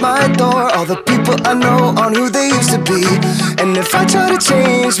at my door. All the people I know aren't who they used to be. And if I try to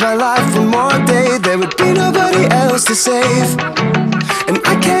change my life one more day, there would be nobody else to save. And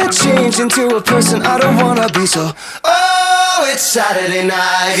I can't change into a person I don't wanna be, so oh, it's Saturday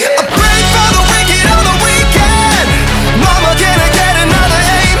night. I pray for the wicked on the weekend. Mama, can I get another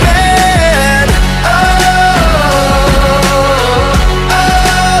amen? Oh,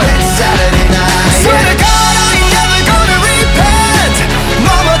 it's Saturday night. Swear to God, I ain't never gonna repent.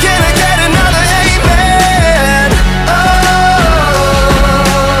 Mama, can I get another amen? Oh,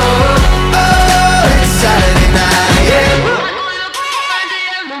 it's Saturday night. Yeah.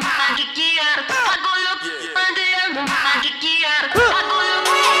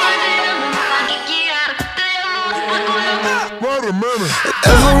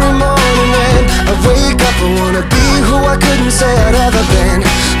 Every morning when I wake up, I wanna be who I couldn't say I'd ever been.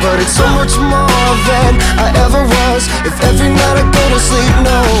 But it's so much more than I ever was. If every night I go to sleep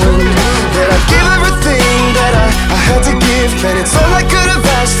knowing that I give everything that I had to give, man, it's all I could have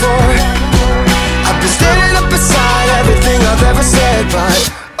asked for. I've been standing up beside everything I've ever said,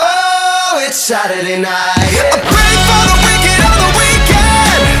 but oh, it's Saturday night. I pray for the wicked on the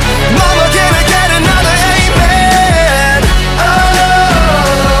weekend. Mama, can I get another amen? Oh,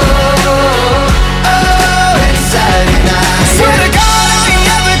 it's Saturday night. Swear to God, I ain't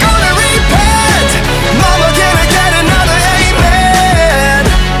never gonna repent. Mama, can I get another amen?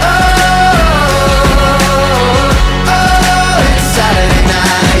 Oh, it's Saturday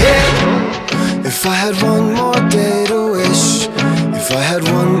night. Yeah. If I had one more day to wish, if I had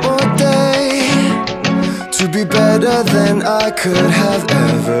one more day to be better than I could have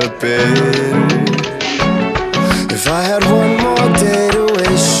ever been. If I had one more day to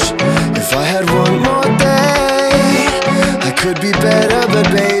wish, if I had one more day, I could be better, but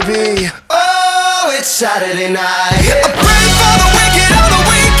baby, oh, it's Saturday night. I pray for the wicked on the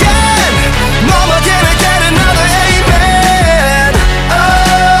weekend. Mama, can I get another amen?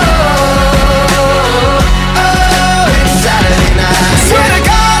 Oh, it's Saturday night. Swear to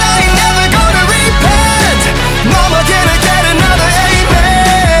God, I ain't never gonna repent. Mama, can I get another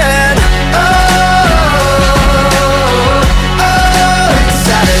amen? Oh, it's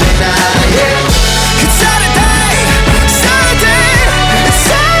Saturday night. Yeah. It's Saturday, Saturday, it's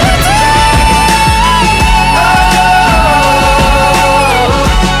Saturday. Oh,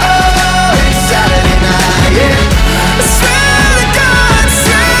 it's Saturday night. Yeah. I swear to God,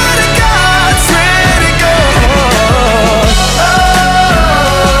 swear to God, swear to God.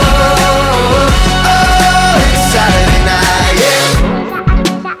 Oh, it's Saturday night. Yeah.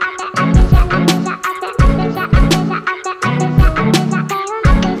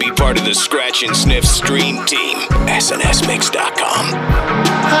 Be part of the Scratch and Sniff stream team. snsmix.com.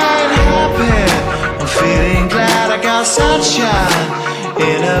 I'm happy, I'm feeling glad I got sunshine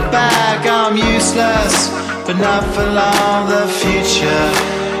in a bag. I'm useless, but not for long. The future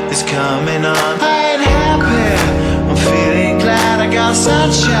is coming on. I ain't happy, I'm feeling glad I got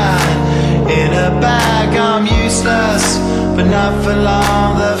sunshine in a bag. I'm useless, but not for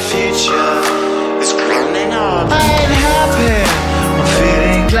long. The future is coming on. I ain't happy, I'm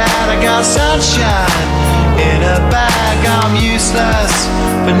feeling glad I got sunshine in a bag. I'm useless,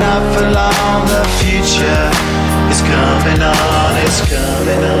 but not for long. The future is coming on. It's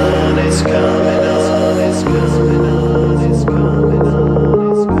coming on. It's coming on. It's coming on. It's coming on. It's coming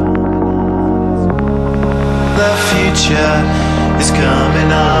on. The future is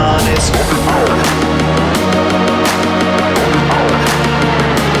coming on. It's coming on.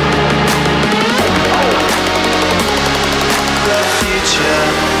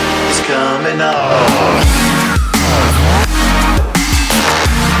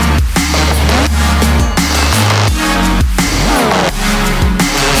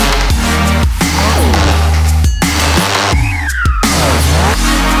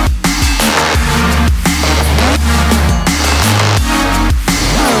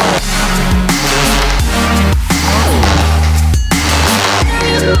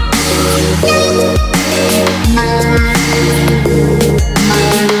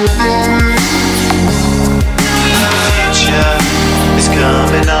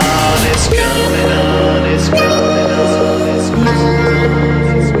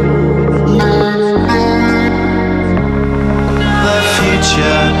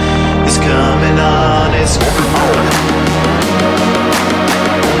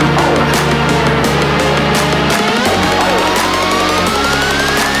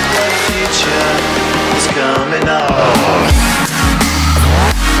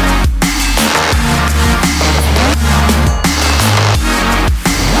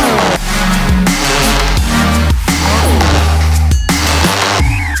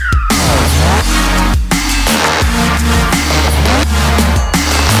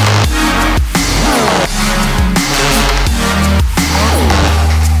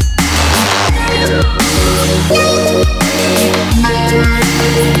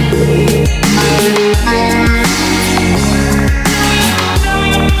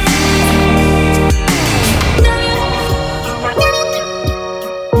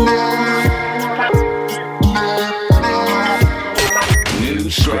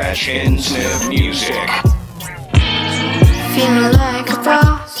 Scratch and Sniff Music. Feeling like a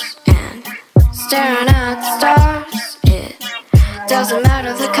boss and staring at the stars. It doesn't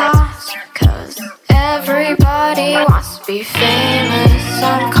matter the cost, 'cause everybody wants to be famous.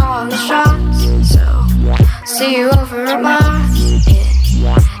 I'm calling the shots, so see you over at Mars. It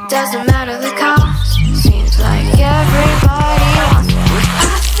doesn't matter the cost, seems like everybody wants to be.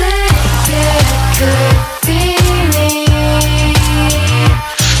 I think it could be me.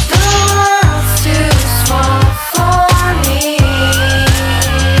 The world's too small for me.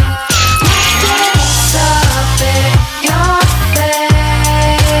 My face up in your face,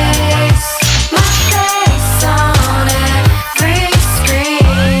 my face on every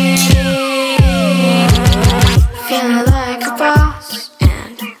screen. Feeling like a boss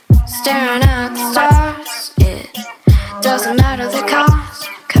and staring at the stars. It doesn't matter the cost,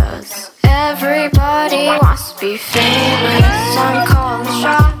 'cause everybody wants to be famous. I'm calling the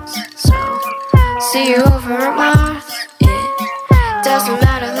shots, so see you over at Mars. It doesn't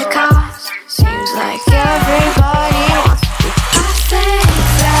matter the cost, seems like everybody wants to be. I think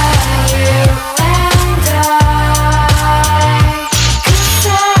that you and I could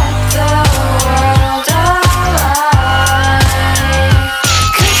set the world alight,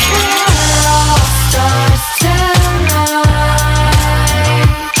 'cause we're all stars tonight.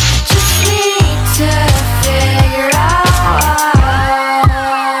 Just need to figure out.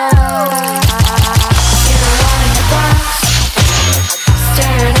 Feeling like a boss,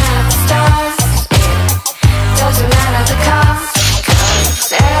 staring at the stars. It doesn't matter the cost,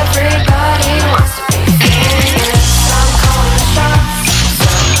 'cause everybody wants to be famous. I'm calling the shots,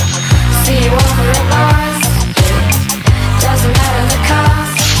 so see you over at Mars. It doesn't matter the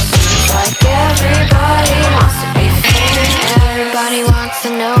cost, seems like everybody wants to be famous. Everybody wants to,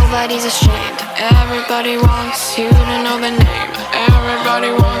 nobody's ashamed. Everybody wants you to know the name.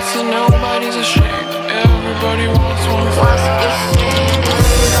 Everybody wants to, nobody's ashamed. Everybody wants to be famous.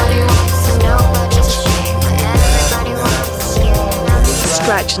 Everybody wants to, nobody's ashamed. Everybody wants you to know the name.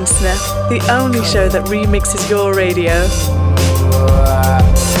 Scratch and Sniff, the only show that remixes your radio.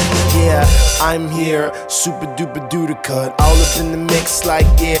 Yeah, I'm here, super duper duper cut, all up in the mix like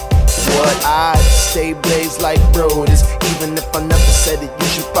yeah. What I stay blazed like broders, even if I never said it, you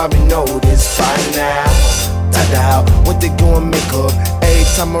should probably know this by now. Tada, what they gonna make up? Every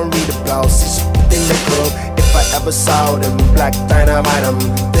time I read about, see what they make up. If I ever saw them, black dynamite them,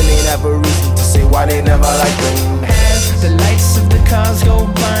 then they'd have a reason to say why they never like them. As the lights of the cars go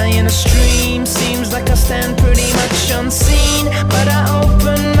by in a stream, seems like I stand pretty much unseen, but I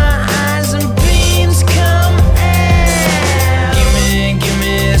open my eyes and beams come out. Give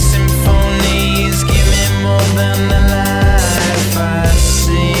me symphonies, give me more than the life I've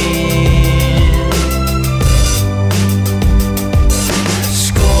seen.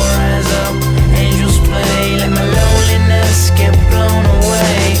 Score rise up, angels play, let my loneliness get blown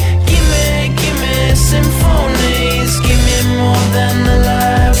away. Give me symphonies, give me more than the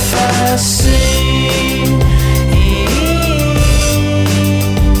life I've seen.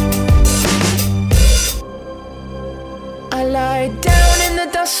 I lie down in the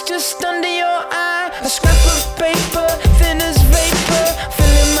dust just under your eye, a scrap of paper, thin as vapor,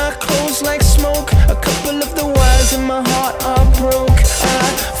 filling my clothes like smoke. A couple of the wires in my heart are broke. I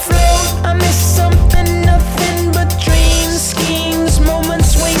float, I miss something, nothing but dreams, schemes,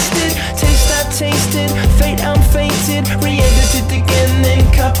 moments wasted, taste I tasted, fate I'm fated, re-edited again, then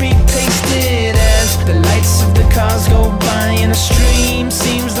copy pasted. As the lights of the cars go by in a stream,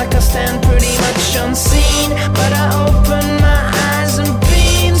 seems like I stand pretty much unseen, but I open my eyes and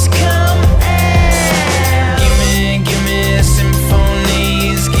beams come out. Give me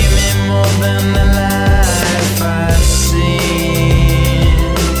symphonies, give me more than the life I've seen.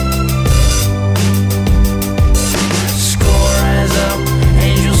 Score rise up,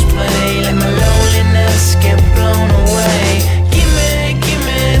 angels play, let my loneliness get blown away. Give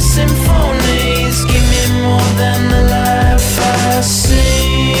me symphonies, give me more than the life I've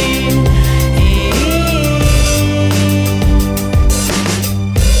seen.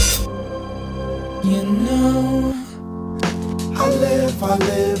 You know, I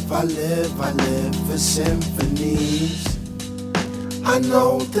live for symphonies. I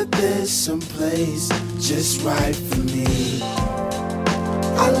know that there's some place just right for me.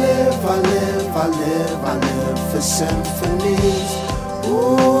 I live for symphonies.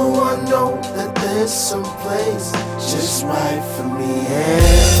 Ooh, I know that there's some place just right for me.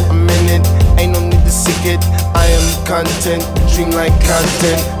 Yeah. I'm in it, ain't no need to seek it. I am content, dream like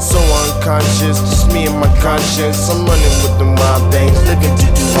content. So unconscious, just me and my conscience. I'm running with the wild things, looking to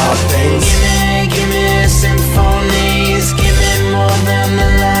do wild things. Give me symphonies, give me more than the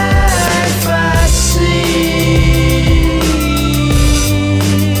light.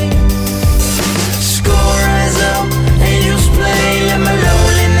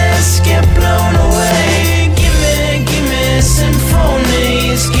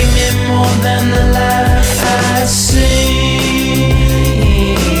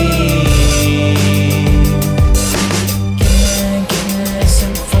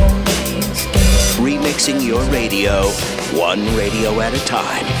 your radio, one radio at a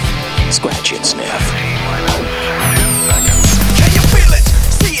time. Scratch and Sniff. Can you feel it?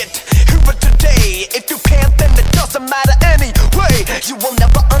 See it? Hear it today. If you can't, then it doesn't matter anyway. You will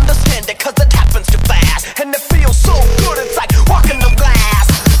never understand it, cause it happens too fast. And it feels so good, it's like walking on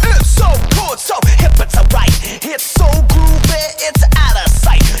glass. It's so good, so hip, it's alright. It's so groovy, it's out of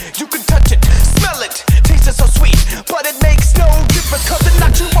sight. You can touch it, smell it, taste it so sweet. But it makes no difference, cause it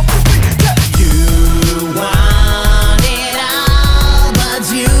knocks you off your feet. Yeah. You want it all,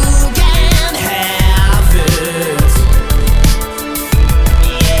 but you can't have it.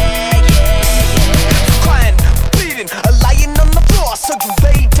 Yeah, yeah, yeah. Crying, bleeding, lying on the floor. So you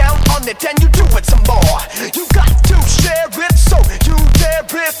lay down on it and you do it some more. You got to share it, so you dare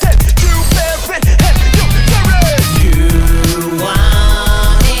it and you bear it and you dare it. You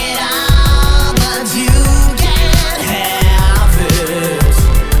want it all, but you can't have it.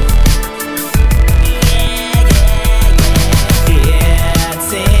 Yeah, yeah, yeah.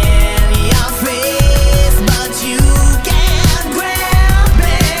 It's in your face, but you can't grab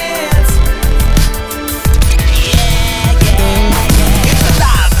it. Yeah, yeah, yeah. It's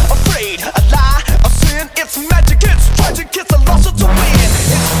alive, afraid, a lie, a sin. It's magic, it's tragic, it's a loss, it's a win.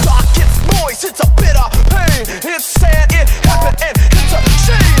 It's dark, it's noise, it's a bitter pain. It's sad, it happened, and it's a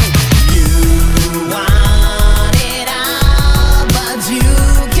shame. You want it all, but you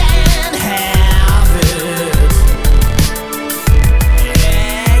can't have it.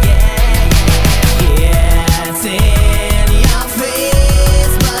 Yeah, yeah, yeah. It's in your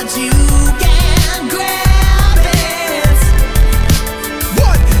face, but you can't grab it.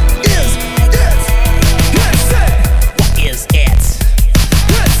 What is it? Let's say.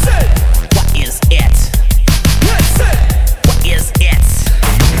 What is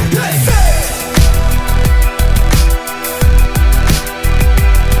it? Let's say.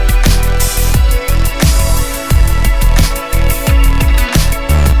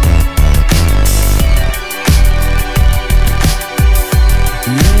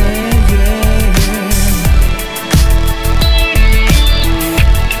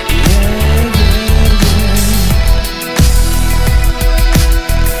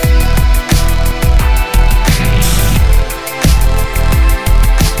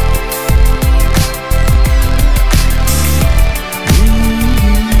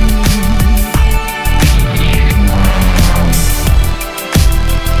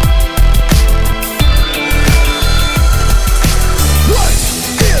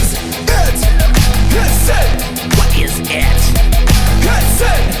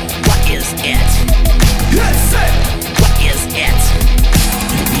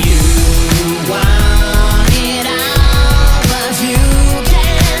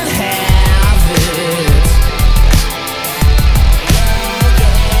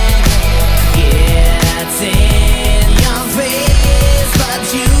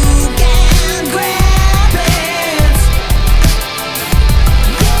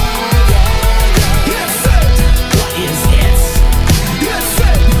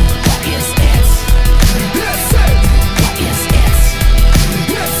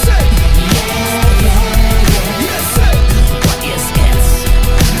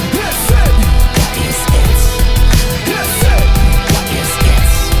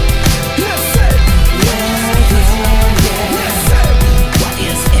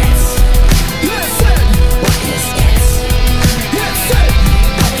 What is it? Let's say.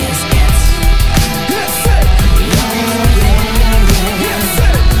 What is it?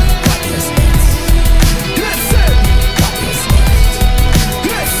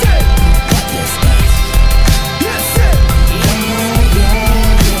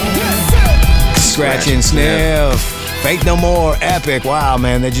 Let's say. Scratch and Sniff. Faith No More, epic. Wow,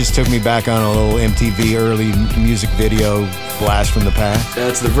 man, that just took me back on a little MTV early music video blast from the past.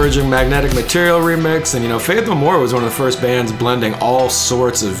 That's the Virgin Magnetic Material remix, and you know, Faith No More was one of the first bands blending all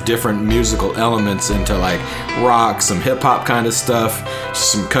sorts of different musical elements into like rock, some hip hop kind of stuff,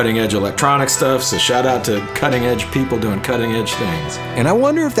 some cutting edge electronic stuff. So shout out to cutting edge people doing cutting edge things. And I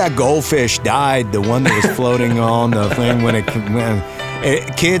wonder if that goldfish died, the one that was floating on the thing when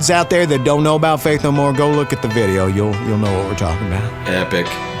kids out there that don't know about Faith No More, go look at the video. You'll know what we're talking about. Epic.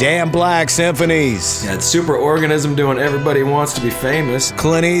 Damn Black Symphonies. Yeah, it's Superorganism doing Everybody Wants to Be Famous.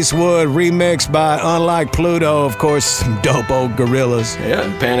 Clint Eastwood remixed by Unlike Pluto, of course, some dope old gorillas. Yeah,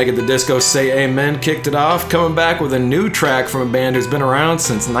 and Panic at the Disco Say Amen kicked it off, coming back with a new track from a band who's been around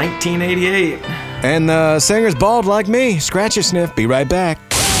since 1988. And the singer's bald like me. Scratch and Sniff. Be right back.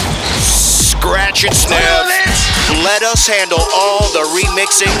 Scratch and Sniff. Let us handle all the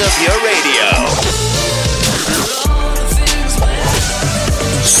remixing of your radio.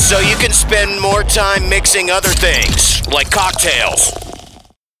 so you can spend more time mixing other things, like cocktails.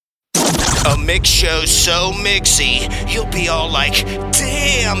 A mix show so mixy, you'll be all like,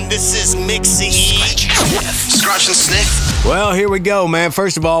 damn, this is mixy. Scratch and Sniff. Well, here we go, man.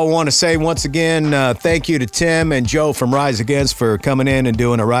 First of all, I want to say once again, thank you to Tim and Joe from Rise Against for coming in and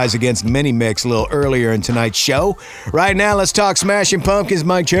doing a Rise Against mini mix a little earlier in tonight's show. Right now, let's talk Smashing Pumpkins.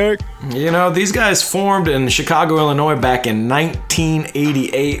 Mic check. You know, these guys formed in Chicago, Illinois back in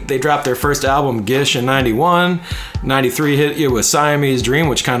 1988. They dropped their first album, Gish, in 91. 93 hit you with Siamese Dream,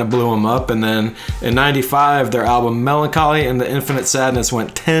 which kind of blew them up. And then in 95, their album Melancholy and the Infinite Sadness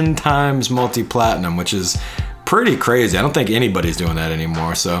went 10 times multi-platinum, which is pretty crazy. I don't think anybody's doing that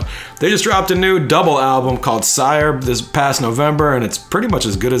anymore. So they just dropped a new double album called Sire this past November, and it's pretty much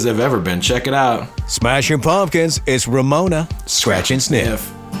as good as they've ever been. Check it out. Smashing Pumpkins, it's Ramona, Scratch and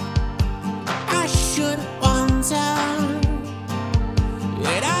Sniff. I should wonder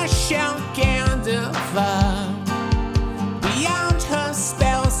that I shall gander far beyond her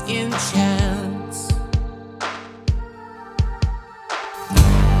spells enchant.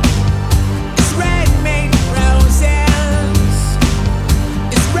 Is red made roses?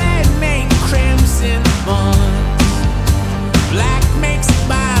 Is red made crimson bonds? Black makes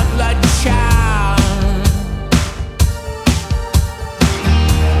my blood child.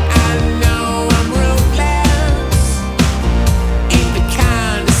 I know I'm ruthless, ain't the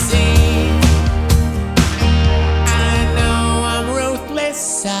kind to see. I know I'm ruthless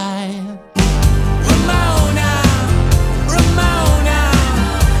side. Ramona, Ramona,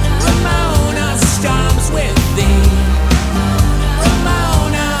 Ramona storms with thee.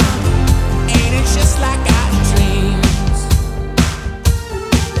 Ramona, ain't it just like our dreams?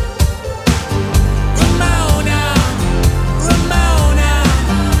 Ramona, Ramona,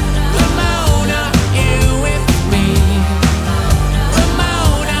 Ramona, you with me.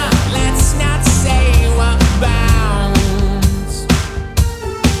 Ramona, let's not say what bounds.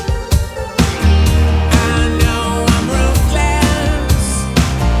 I know I'm ruthless,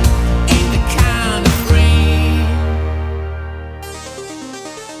 ain't the kind of free.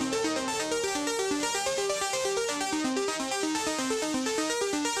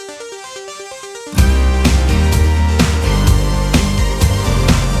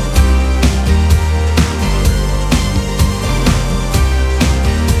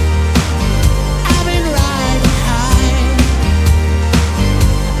 I've been riding high,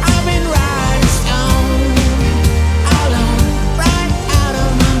 I've been riding stone, alone, right out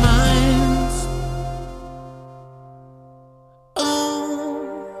of my mind. Oh,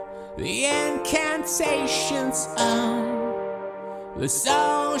 the incantations on the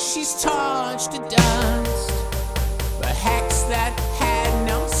soul she's torched to dust, the hex that had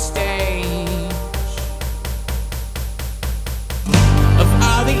no stage. Of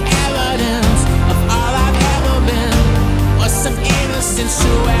all the evidence of all I've ever been, was some innocence to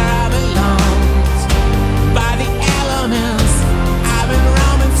where I belonged. By the elements, I've been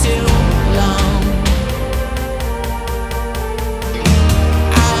roaming too long.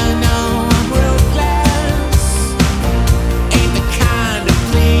 I know I'm ruthless, ain't the kind to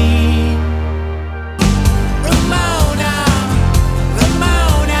plead. Ramona,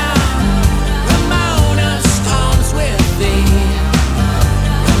 Ramona, Ramona storms with thee.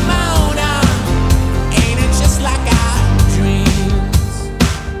 Ramona, ain't it just like our dreams?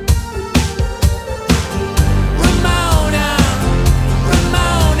 Ramona,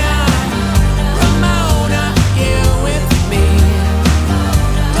 Ramona, Ramona, you with me.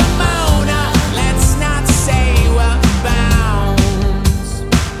 Ramona, let's not say what bounds.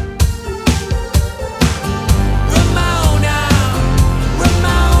 Ramona,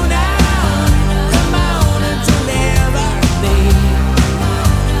 Ramona, Ramona, deliver thee.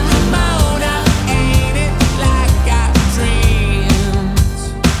 Ramona, ain't it like our dreams?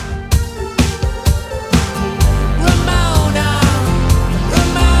 Ramona,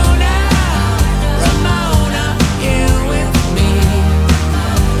 Ramona, Ramona, you with me.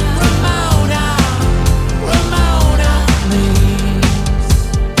 Ramona, Ramona, please.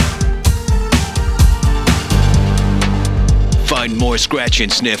 Find more Scratch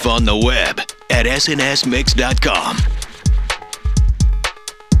and Sniff on the web at snsmix.com.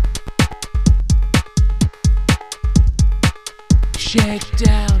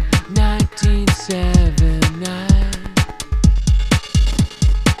 Shakedown 1979.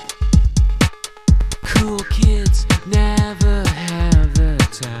 Cool kids never have the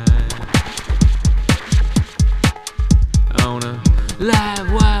time. On a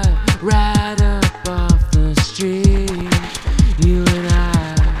live wire right up off the street, you and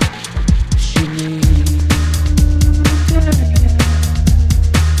I should meet.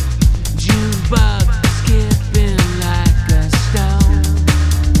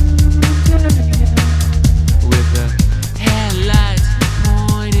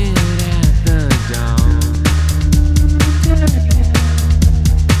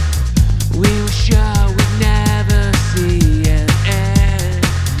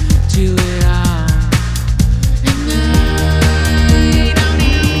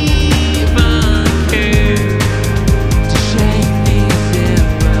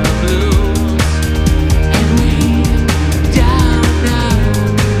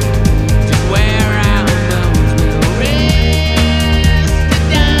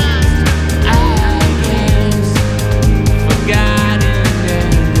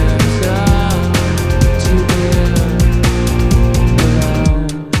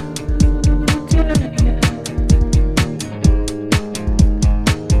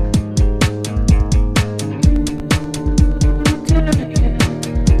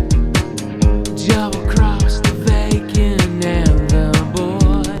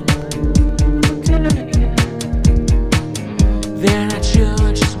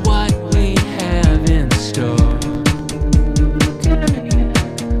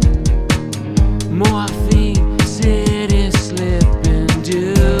 morphine, city slipping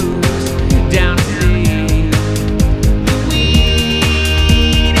dudes down to the we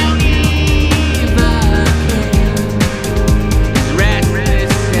don't give a care. As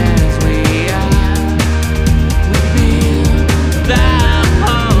restless as we are, we build the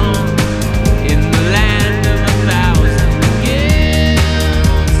home in the land of 1,000 gifts.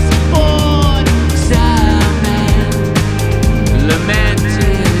 Support some man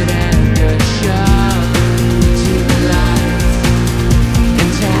lamented and assured to the lights in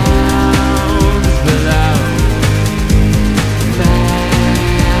towns below.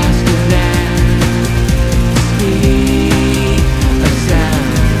 Faster than the speed of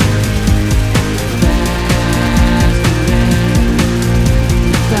sound. Faster than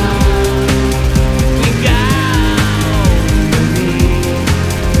we thought we got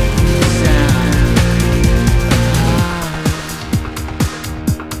the sound.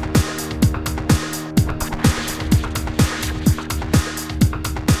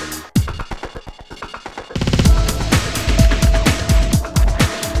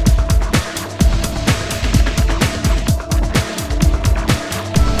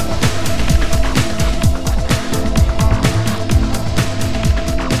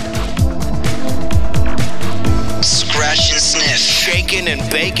 Scratch and sniff, shaking and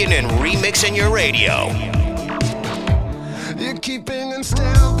baking and remixing your radio. You're keeping in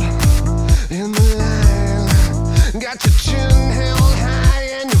step in the line. Got your chin held high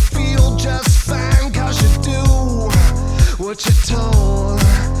and you feel just fine, 'cause you do what you're told.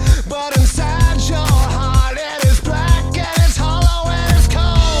 But inside your heart it is black and it's hollow and it's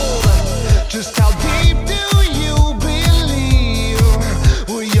cold. Just how deep do you believe?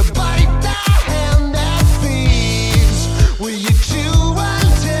 Will you bite the hand that feeds? Will you chew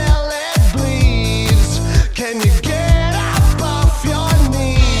until it bleeds? Can you get up off your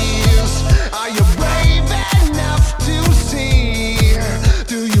knees? Are you brave enough to see?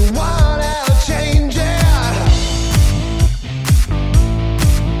 Do you wanna change it?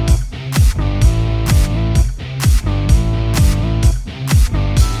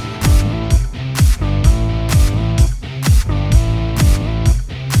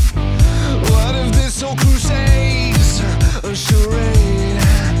 What if this whole crusade's a charade?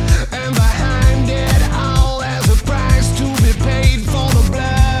 And behind it all there's a price to be paid for the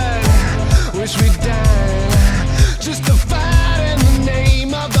blood. Wish we died just to fight in the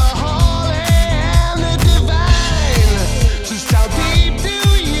name of the holy and the divine. Just how deep do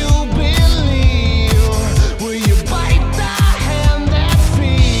you believe? Will you bite the hand that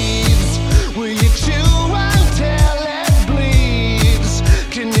feeds? Will you chew until it bleeds?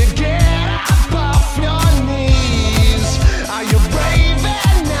 Can you get up off your knees? Are you brave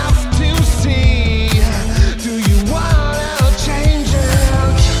enough to see? Do you wanna change it?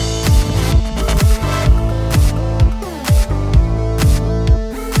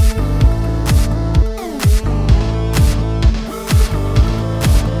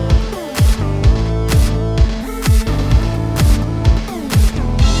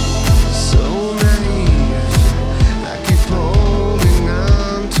 So naive, I keep holding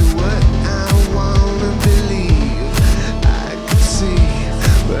on to what I wanna believe. I can see,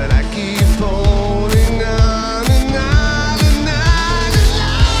 but I keep holding on and on and on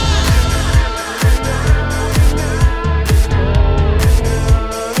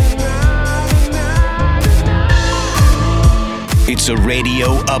It's a radio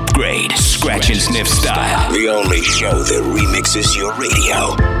upgrade, Scratch and Sniff style. The only show that remixes your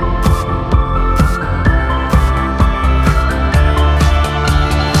radio.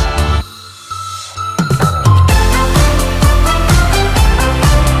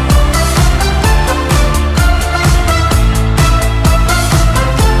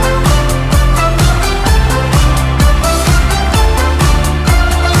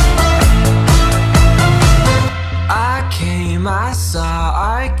 I came, I saw,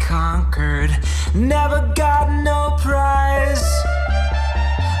 I conquered, never got no prize.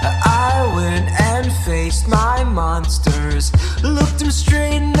 I went and faced my monsters, looked them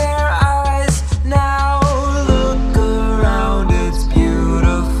straight in their eyes. Now look around, it's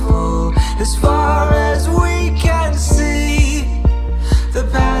beautiful. As far as we can see, the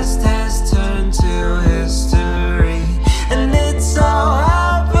past has turned to history, and it's all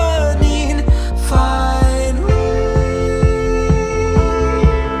happening finally.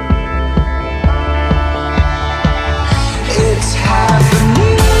 It's happening.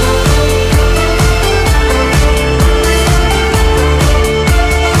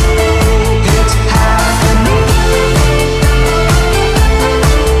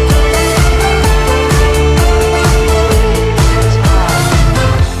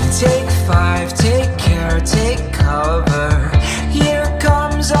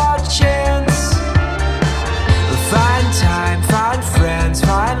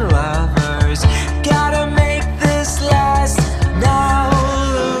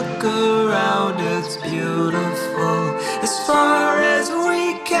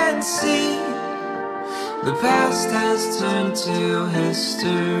 The past has turned to history,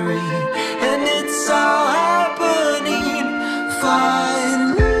 and it's all happening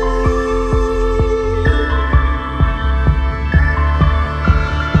finally.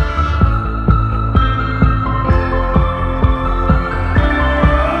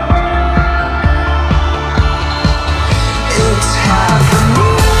 It's happening.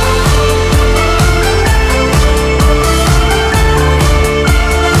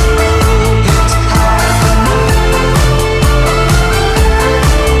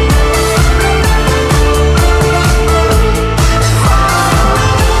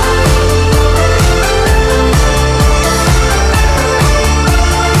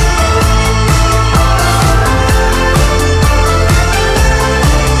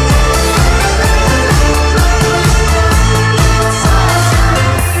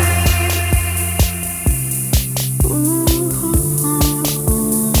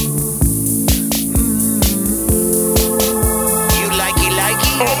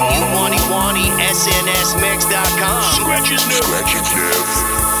 SNSMix.com. Scratch and sniff. Scratch and sniff.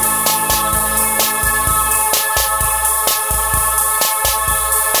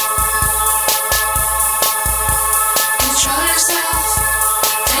 Control yourself.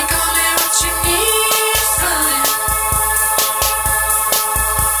 Take only what you need from it.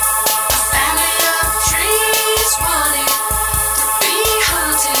 A family of trees wanting to be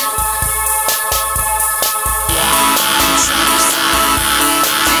haunted. Control yourself. Take only what you need from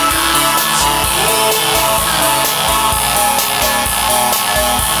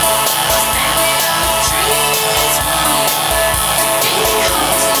it. A family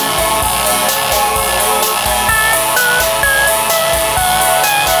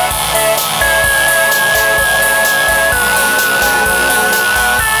of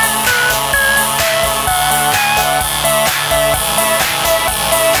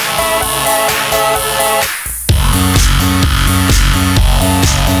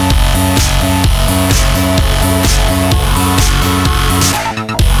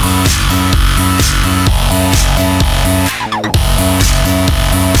trees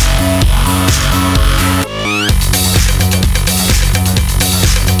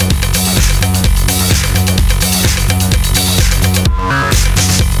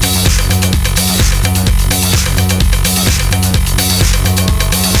wanting to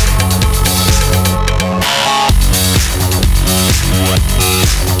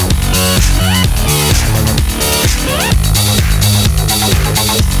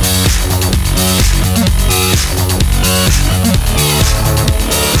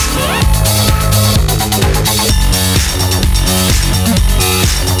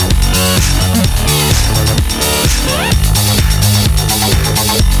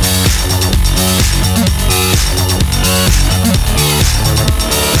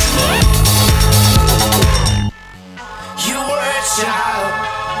You were a child,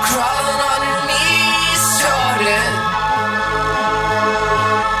 crawling on your knees, Jordan,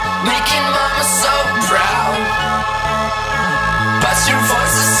 making mama so proud, but your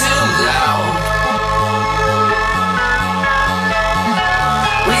voice is too loud.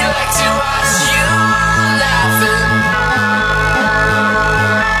 We like to watch you laughing.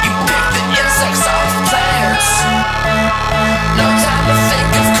 You pick the insects off plants, no time to think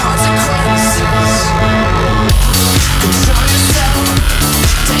of consequences. Control yourself,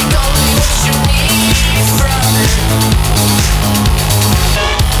 take only what you need from it.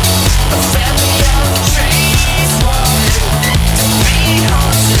 A family of trees wanted to be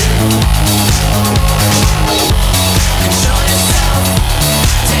haunted. Control yourself,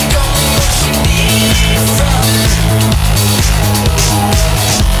 take only what you need from it.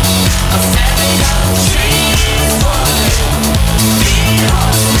 A family of trees wanted to be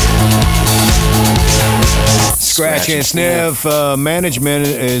haunted. Scratch and sniff. Management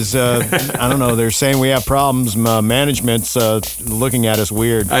is, I don't know, they're saying we have problems. Management's looking at us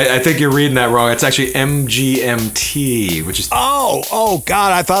weird. I think you're reading that wrong. It's actually MGMT, which is... Oh,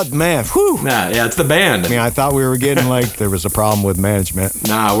 God, I thought, man, whew. Nah, yeah, it's the band. I mean, I thought we were getting like there was a problem with management.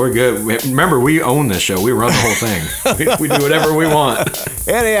 Nah, we're good. Remember, we own this show. We run the whole thing. we do whatever we want.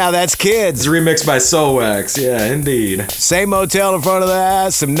 Anyhow, that's Kids. It's remixed by Soulwax. Yeah, indeed. Same motel in front of the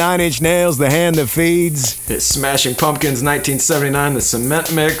ass, some 9 Inch Nails, The Hand That Feeds. It Smashing Pumpkins 1979, the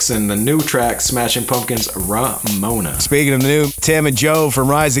Cement Mix, and the new track, Smashing Pumpkins Ramona. Speaking of new, Tim and Joe from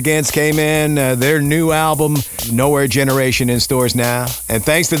Rise Against came in. Their new album, Nowhere Generation, in stores now. And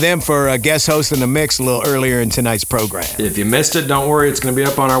thanks to them for guest hosting the mix a little earlier in tonight's program. If you missed it, don't worry. It's going to be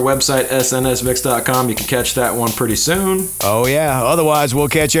up on our website, snsmix.com. You can catch that one pretty soon. Oh, yeah. Otherwise, we'll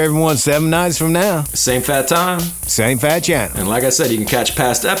catch everyone 7 nights from now. Same fat time. Same fat channel. And like I said, you can catch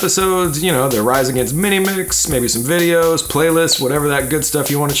past episodes, you know, the Rise Against mini mix, maybe some videos, playlists, whatever that good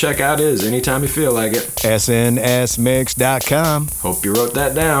stuff you want to check out is, anytime you feel like it. snsmix.com. Hope you wrote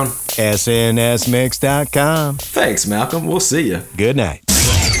that down. snsmix.com. Thanks, Malcolm. We'll see you. Good night.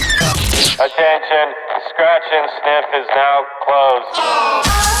 Attention, Scratch and Sniff is now closed.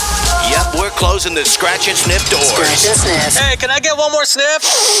 Yep, we're closing the Scratch and Sniff doors. Scratch and Sniff. Hey, can I get one more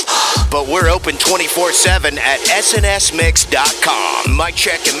sniff? But we're open 24/7 at snsmix.com. Mike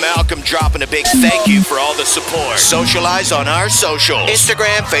Check and Malcolm dropping a big thank you for all the support. Socialize on our socials.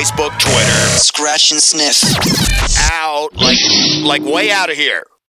 Instagram, Facebook, Twitter. Scratch and Sniff. Out. Like way out of here.